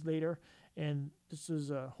many years later, and this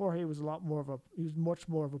was Jorge was much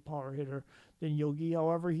more of a power hitter than Yogi.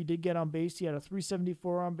 However, he did get on base. He had a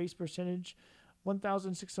 374 on base percentage,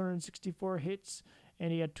 1,664 hits,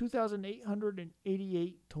 and he had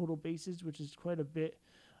 2,888 total bases, which is quite a bit.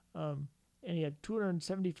 And he had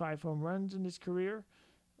 275 home runs in his career,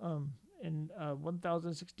 and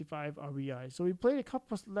 1,065 RBI. So he played a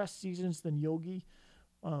couple less seasons than Yogi.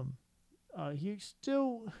 He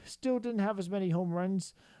still didn't have as many home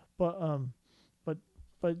runs, but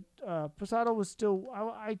Posada was still.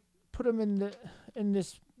 I put him in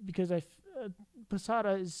this because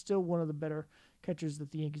Posada is still one of the better catchers that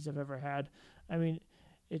the Yankees have ever had. I mean,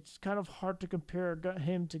 it's kind of hard to compare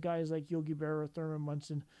him to guys like Yogi Berra, Thurman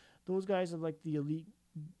Munson. Those guys are like the elite,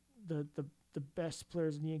 the best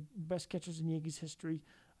players best catchers in Yankees history.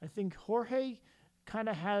 I think Jorge kind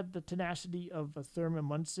of had the tenacity of a Thurman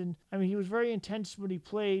Munson. I mean, he was very intense when he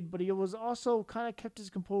played, but he was also kind of kept his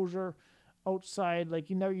composure outside. Like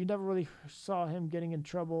you never really saw him getting in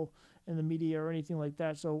trouble in the media or anything like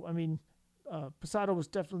that. So I mean, Posada was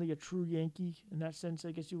definitely a true Yankee in that sense,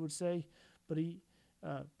 I guess you would say. But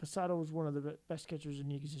Posada was one of the best catchers in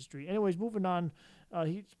Yankees history. Anyways, moving on.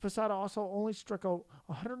 Posada also only struck out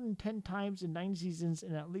 110 times in 9 seasons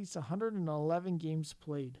and at least 111 games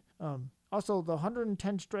played. Also, the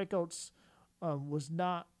 110 strikeouts was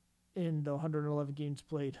not in the 111 games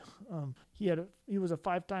played. He was a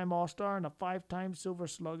 5-time All-Star and a 5-time Silver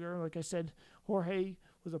Slugger. Like I said, Jorge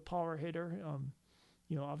was a power hitter.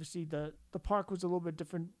 Obviously the park was a little bit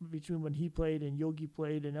different between when he played and Yogi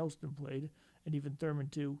played and Elston played, and even Thurman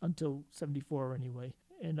too, until 74 anyway.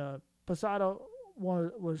 And Posada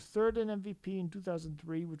was third in MVP in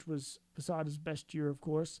 2003, which was Posada's best year, of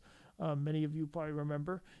course. Many of you probably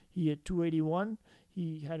remember. He hit 281.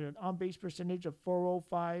 He had an on-base percentage of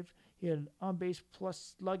 405. He had an on-base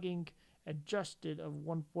plus slugging adjusted of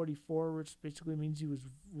 144, which basically means he was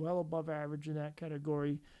well above average in that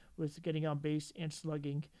category with getting on base and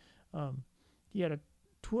slugging. He had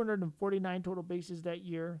 249 total bases that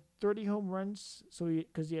year, 30 home runs, so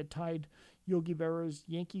because he had tied Yogi Berra's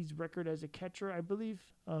Yankees record as a catcher, I believe.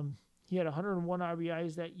 He had 101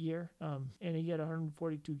 RBIs that year, and he had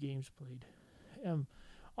 142 games played.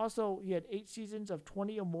 Also, he had 8 seasons of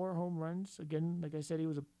 20 or more home runs. Again, like I said, he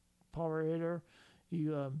was a power hitter. He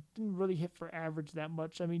didn't really hit for average that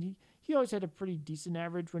much. I mean, he always had a pretty decent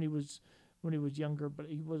average when he was younger, but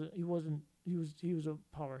he was a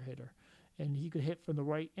power hitter, and he could hit from the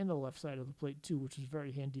right and the left side of the plate too, which was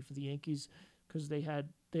very handy for the Yankees because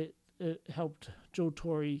it helped Joe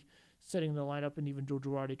Torre setting the lineup, and even Joe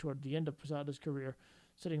Girardi toward the end of Posada's career,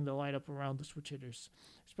 setting the lineup around the switch hitters,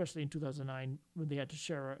 especially in 2009 when they had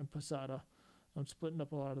Teixeira and Posada, splitting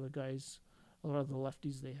up a lot of the guys, a lot of the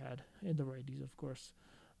lefties they had, and the righties, of course.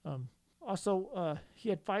 Also, he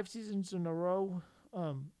had 5 seasons in a row.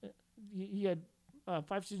 He had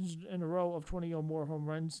 5 seasons in a row of 20 or more home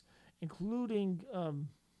runs, including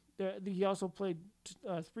he also played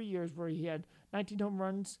 3 years where he had 19 home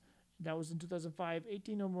runs. That was in 2005,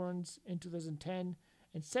 18 home runs in 2010,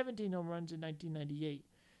 and 17 home runs in 1998.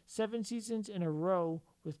 7 seasons in a row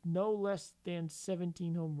with no less than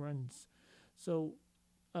 17 home runs. So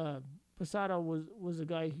Posada was a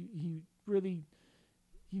guy he really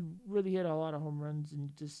hit a lot of home runs,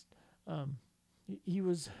 and just he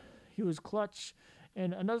was clutch.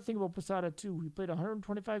 And another thing about Posada too, he played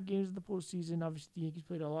 125 games in the postseason. Obviously, the Yankees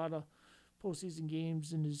played a lot of postseason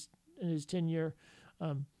games in his tenure.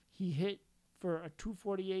 He hit for a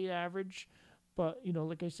 248 average, but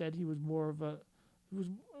like I said, he was more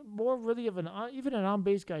really of even an on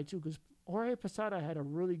base guy too, because Jorge Posada had a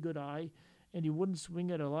really good eye, and he wouldn't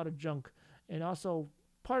swing at a lot of junk. And also,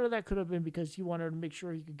 part of that could have been because he wanted to make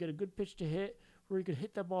sure he could get a good pitch to hit, where he could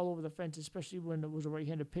hit that ball over the fence, especially when it was a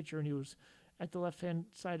right-handed pitcher and he was at the left-hand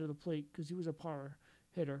side of the plate, because he was a power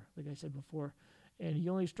hitter, like I said before. And he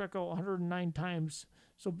only struck out 109 times.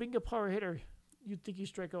 So being a power hitter, you'd think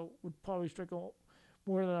would probably strike out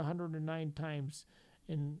more than 109 times.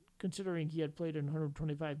 And considering he had played in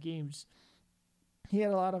 125 games, he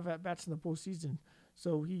had a lot of at-bats in the postseason.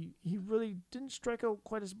 So he really didn't strike out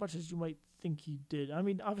quite as much as you might think he did. I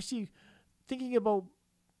mean, obviously, thinking about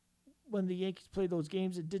when the Yankees played those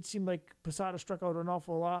games, it did seem like Posada struck out an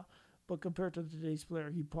awful lot, but compared to today's player,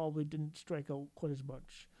 he probably didn't strike out quite as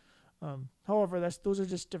much. However, those are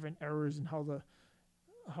just different errors and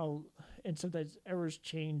and sometimes errors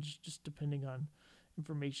change just depending on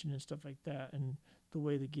information and stuff like that, and the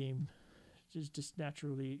way the game is just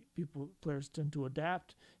naturally players tend to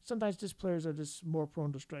adapt. Sometimes just players are just more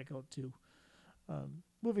prone to strike out too.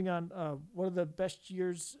 Moving on, one of the best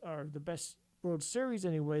years, or the best World Series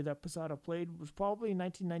anyway, that Posada played was probably in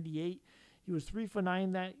 1998. He was 3 for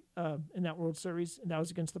 9 in that World Series, and that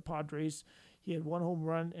was against the Padres. He had 1 home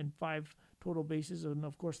run and 5 total bases, and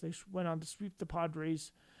of course they went on to sweep the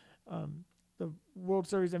Padres. The World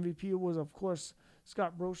Series MVP was, of course,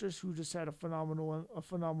 Scott Brosius, who just had a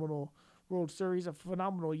phenomenal World Series, a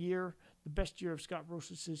phenomenal year, the best year of Scott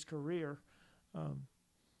Brosius' career.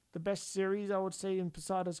 The best series, I would say, in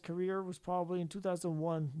Posada's career was probably in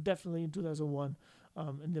 2001, definitely in 2001,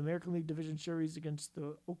 in the American League Division Series against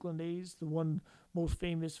the Oakland A's, the one most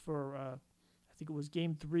famous for, I think it was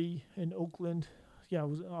Game 3 in Oakland. Yeah, it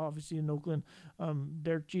was obviously in Oakland.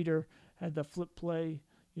 Derek Jeter had the flip play,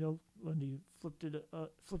 when he flipped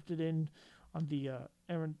it in on the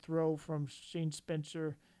errant throw from Shane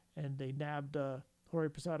Spencer, and they Jorge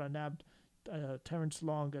Posada nabbed Terrence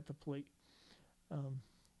Long at the plate.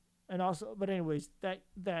 And also, but anyways,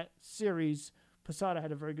 that series, Posada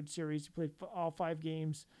had a very good series. He played all 5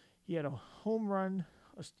 games. He had a home run,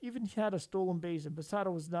 even he had a stolen base, and Posada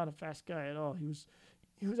was not a fast guy at all. He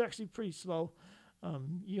was actually pretty slow.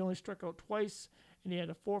 He only struck out twice, and he had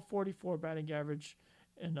a 444 batting average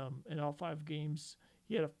in all 5 games.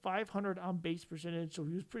 He had a 500 on base percentage, so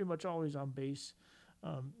he was pretty much always on base.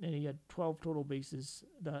 And he had 12 total bases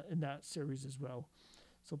in that series as well.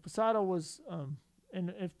 So Posada was,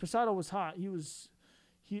 and if Posada was hot,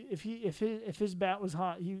 if his bat was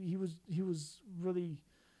hot, he was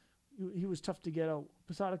tough to get out.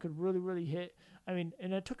 Posada could really hit. I mean,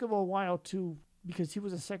 and it took him a while too, because he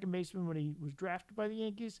was a second baseman when he was drafted by the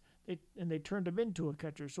Yankees. They turned him into a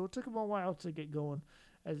catcher, so it took him a while to get going.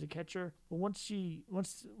 as a catcher. But once he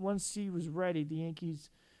was ready, the Yankees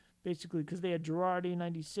basically, because they had Girardi in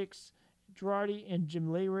 '96, Girardi and Jim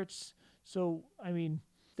Leyritz. So I mean,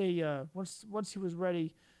 they once he was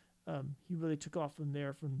ready, he really took off from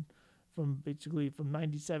there. From basically from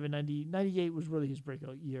 97, 90, 98 was really his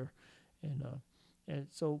breakout year, and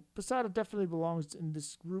so Posada definitely belongs in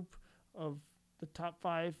this group of the top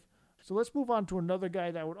 5. So let's move on to another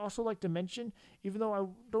guy that I would also like to mention, even though I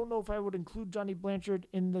don't know if I would include Johnny Blanchard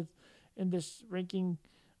in this ranking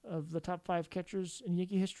of the top 5 catchers in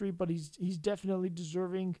Yankee history, but he's definitely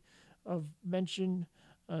deserving of mention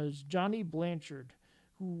as Johnny Blanchard,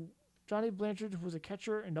 Johnny Blanchard was a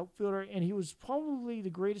catcher and outfielder, and he was probably the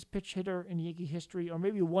greatest pitch hitter in Yankee history, or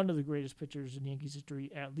maybe one of the greatest pitchers in Yankees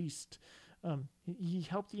history, at least. He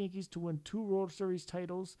helped the Yankees to win 2 World Series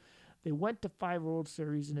titles. They went to 5 World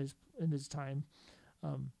Series in his time.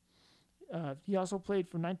 He also played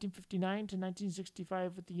from 1959 to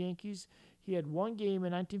 1965 with the Yankees. He had 1 game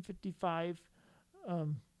in 1955.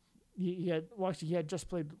 He had just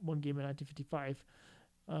played 1 game in 1955.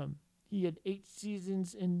 He had 8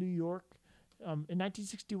 seasons in New York. In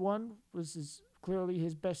 1961 was clearly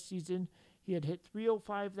his best season. He had hit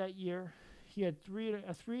 305 that year. He had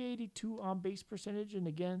a 382 on-base percentage, and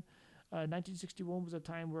again, 1961 was a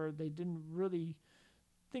time where they didn't really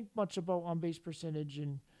think much about on-base percentage,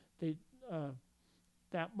 and they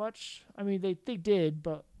that much. I mean, they did,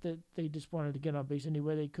 but they just wanted to get on base any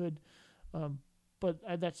way they could. But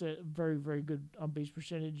that's a very, very good on-base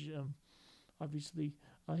percentage. Obviously,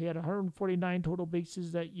 he had 149 total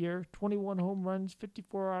bases that year, 21 home runs,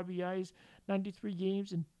 54 RBIs, 93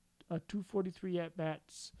 games, and 243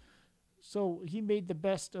 at-bats. So he made the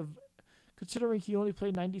best of, considering he only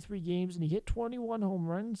played 93 games and he hit 21 home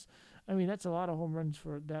runs. I mean, that's a lot of home runs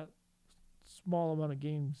for that small amount of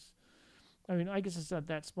games. I mean, I guess it's not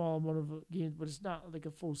that small amount of games, but it's not like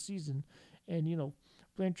a full season. And,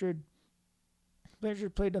 Blanchard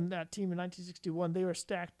played on that team in 1961. They were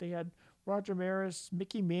stacked. They had Roger Maris,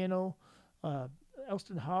 Mickey Mantle,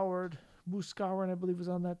 Elston Howard, Moose Skowron, I believe, was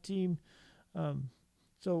on that team.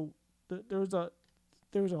 So there was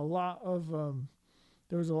a lot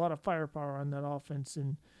of firepower on that offense,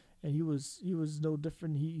 and he was no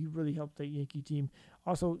different. He really helped that Yankee team.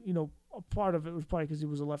 Also, a part of it was probably because he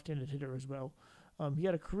was a left-handed hitter as well. He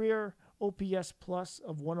had a career OPS plus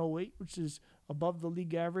of 108, which is above the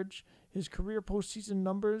league average. His career postseason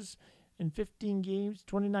numbers in 15 games,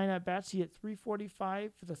 29 at-bats, he hit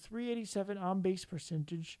 345 with a 387 on-base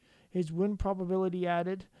percentage. His win probability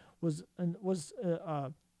added was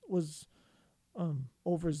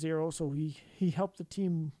over 0, so he helped the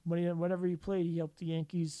team whenever he played. He helped the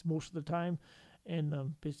Yankees most of the time,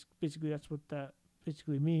 and basically that's what that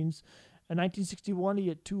basically means. In 1961, he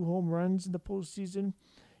had 2 home runs in the postseason.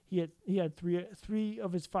 He had three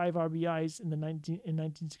of his 5 RBIs in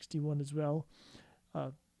 1961 as well.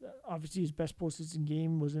 Obviously, his best postseason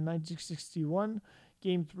game was in 1961,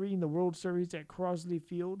 Game 3 in the World Series at Crosley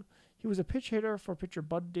Field. He was a pinch hitter for pitcher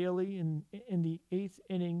Bud Daly in the 8th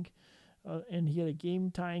inning, and he had a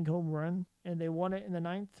game-tying home run, and they won it in the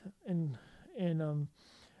 9th. And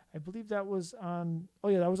I believe that was on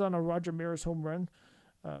a Roger Maris home run.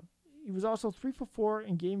 He was also 3 for 4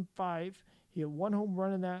 in Game 5. He had 1 home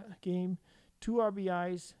run in that game, 2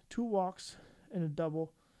 RBIs, 2 walks, and a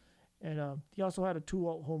double. And he also had a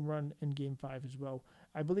 2-out home run in Game 5 as well.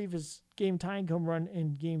 I believe his game-tying home run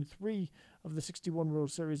in Game 3 of the 61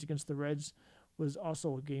 World Series against the Reds was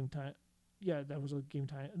also a game-time. Yeah, that was a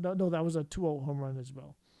game-time. No, that was a 2-out home run as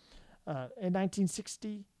well. In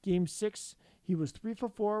 1960, Game 6, he was 3 for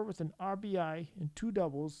 4 with an RBI and 2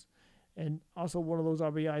 doubles. And also one of those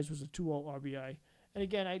RBIs was a 2-out RBI. And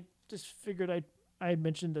again, I just figured I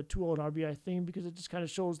mentioned the 2-out RBI thing because it just kind of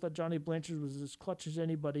shows that Johnny Blanchard was as clutch as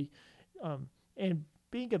anybody. And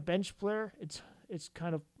being a bench player, it's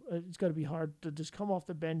got to be hard to just come off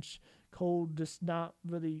the bench cold, just not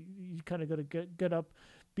really. You kind of got to get up,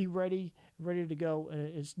 be ready to go, and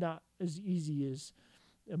it's not as easy as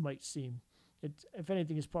it might seem. If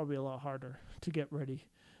anything, it's probably a lot harder to get ready.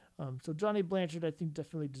 So Johnny Blanchard, I think,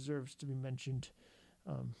 definitely deserves to be mentioned,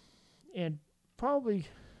 and probably.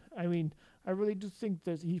 I mean, I really do think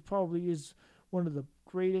that he probably is one of the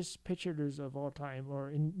greatest pitch hitters of all time, or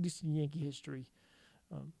at least in Yankee history.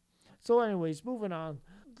 So anyways, moving on.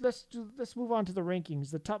 Let's move on to the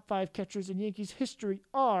rankings. The top 5 catchers in Yankees history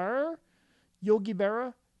are Yogi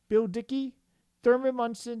Berra, Bill Dickey, Thurman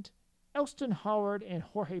Munson, Elston Howard, and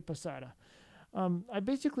Jorge Posada. I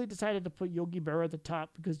basically decided to put Yogi Berra at the top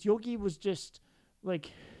because Yogi was just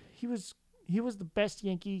like he was the best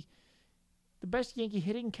Yankee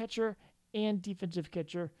hitting catcher and defensive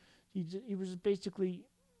catcher. he was basically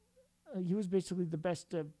the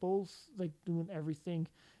best at both, like doing everything.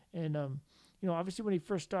 And obviously when he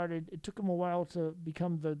first started, it took him a while to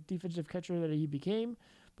become the defensive catcher that he became.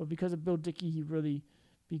 But because of Bill Dickey, he really,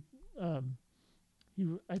 I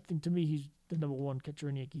think to me he's the number one catcher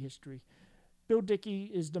in Yankee history. Bill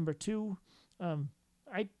Dickey is number two.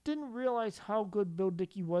 I didn't realize how good Bill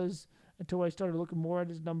Dickey was until I started looking more at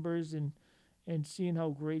his numbers and seeing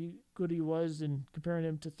how good he was and comparing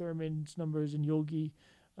him to Thurman's numbers and Yogi.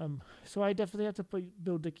 So I definitely have to put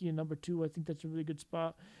Bill Dickey in number two. I think that's a really good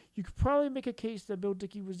spot. You could probably make a case that Bill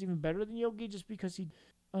Dickey was even better than Yogi just because he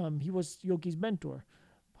was Yogi's mentor.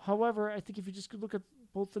 However, I think if you just could look at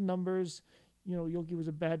both the numbers, Yogi was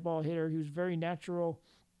a bad ball hitter. He was very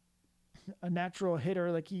a natural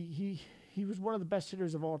hitter. Like he was one of the best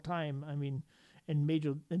hitters of all time. I mean, in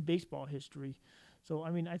baseball history. So I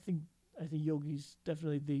mean, I think Yogi's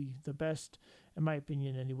definitely the best in my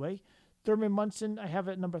opinion anyway. Thurman Munson, I have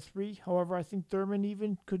at number three. However, I think Thurman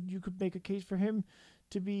you could make a case for him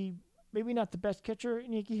to be maybe not the best catcher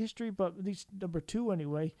in Yankee history, but at least number two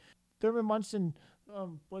anyway. Thurman Munson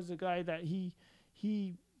was a guy that he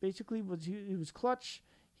basically was clutch.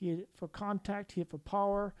 He hit for contact, he hit for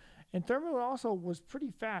power, and Thurman also was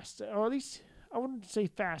pretty fast, or at least I wouldn't say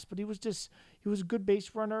fast, but he was a good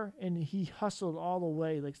base runner and he hustled all the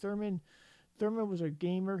way. Like Thurman was a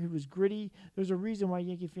gamer. He was gritty. There's a reason why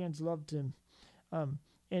Yankee fans loved him. And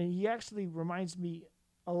he actually reminds me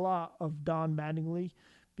a lot of Don Mattingly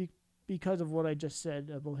because of what I just said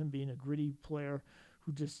about him being a gritty player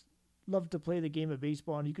who just loved to play the game of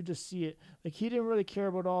baseball. And you could just see it. Like he didn't really care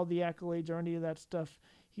about all the accolades or any of that stuff.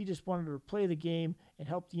 He just wanted to play the game and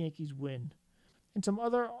help the Yankees win. And some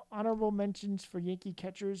other honorable mentions for Yankee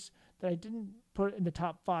catchers that I didn't put in the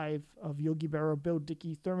top five of Yogi Berra, Bill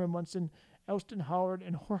Dickey, Thurman Munson, Elston Howard,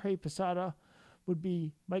 and Jorge Posada would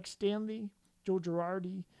be Mike Stanley, Joe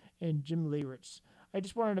Girardi, and Jim Leyritz. I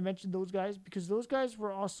just wanted to mention those guys because those guys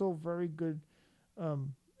were also very good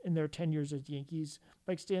in their tenures as Yankees.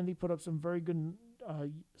 Mike Stanley put up some very good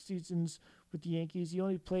seasons with the Yankees. He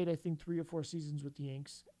only played, I think, 3 or 4 seasons with the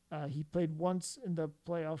Yanks. He played once in the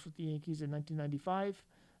playoffs with the Yankees in 1995.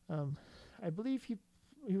 I believe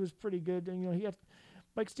he was pretty good. And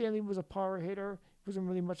Mike Stanley was a power hitter. He wasn't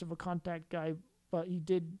really much of a contact guy, but he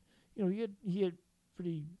did. He had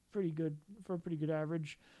pretty good for a pretty good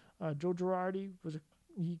average. Joe Girardi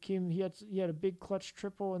he had a big clutch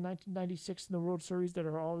triple in 1996 in the World Series that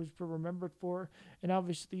are always remembered for. And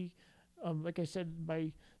obviously, like I said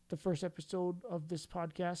by the first episode of this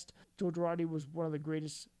podcast, Joe Girardi was one of the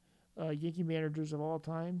greatest Yankee managers of all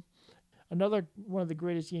time. Another one of the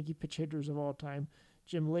greatest Yankee pitch hitters of all time,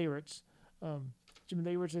 Jim Leyritz. Jim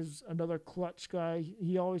Leyritz is another clutch guy.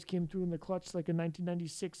 He always came through in the clutch, like in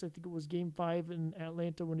 1996. I think it was Game 5 in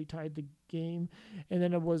Atlanta when he tied the game. And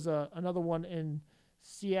then it was another one in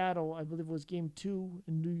Seattle. I believe it was Game 2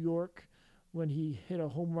 in New York when he hit a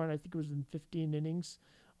home run. I think it was in 15 innings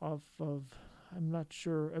off of, I'm not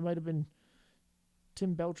sure. It might have been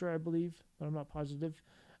Tim Belcher, I believe, but I'm not positive.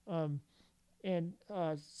 And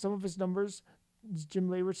some of his numbers, Jim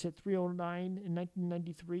Leyritz hit 309 in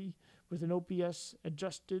 1993 with an OPS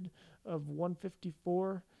adjusted of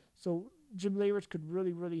 154. So Jim Leyritz could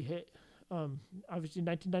really, really hit. Obviously,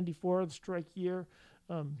 1994, the strike year,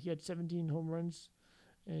 he had 17 home runs.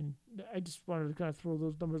 And I just wanted to kind of throw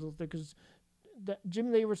those numbers out there because Jim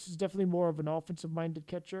Leyritz is definitely more of an offensive-minded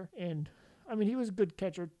catcher. And, I mean, he was a good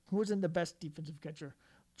catcher. He wasn't the best defensive catcher.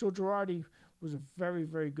 Joe Girardi was a very,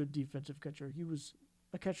 very good defensive catcher. He was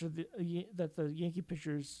a catcher that the Yankee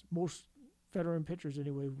pitchers, most veteran pitchers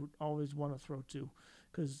anyway, would always want to throw to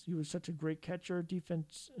because he was such a great catcher,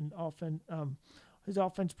 defense and offense. His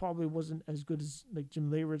offense probably wasn't as good as like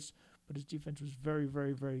Jim Leyritz, but his defense was very,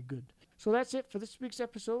 very, very good. So that's it for this week's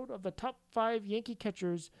episode of the top 5 Yankee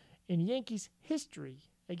catchers in Yankees history.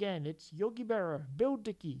 Again, it's Yogi Berra, Bill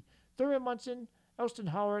Dickey, Thurman Munson, Elston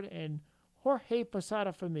Howard, and Jorge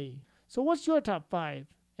Posada for me. So what's your top 5?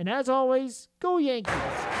 And as always, go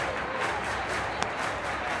Yankees!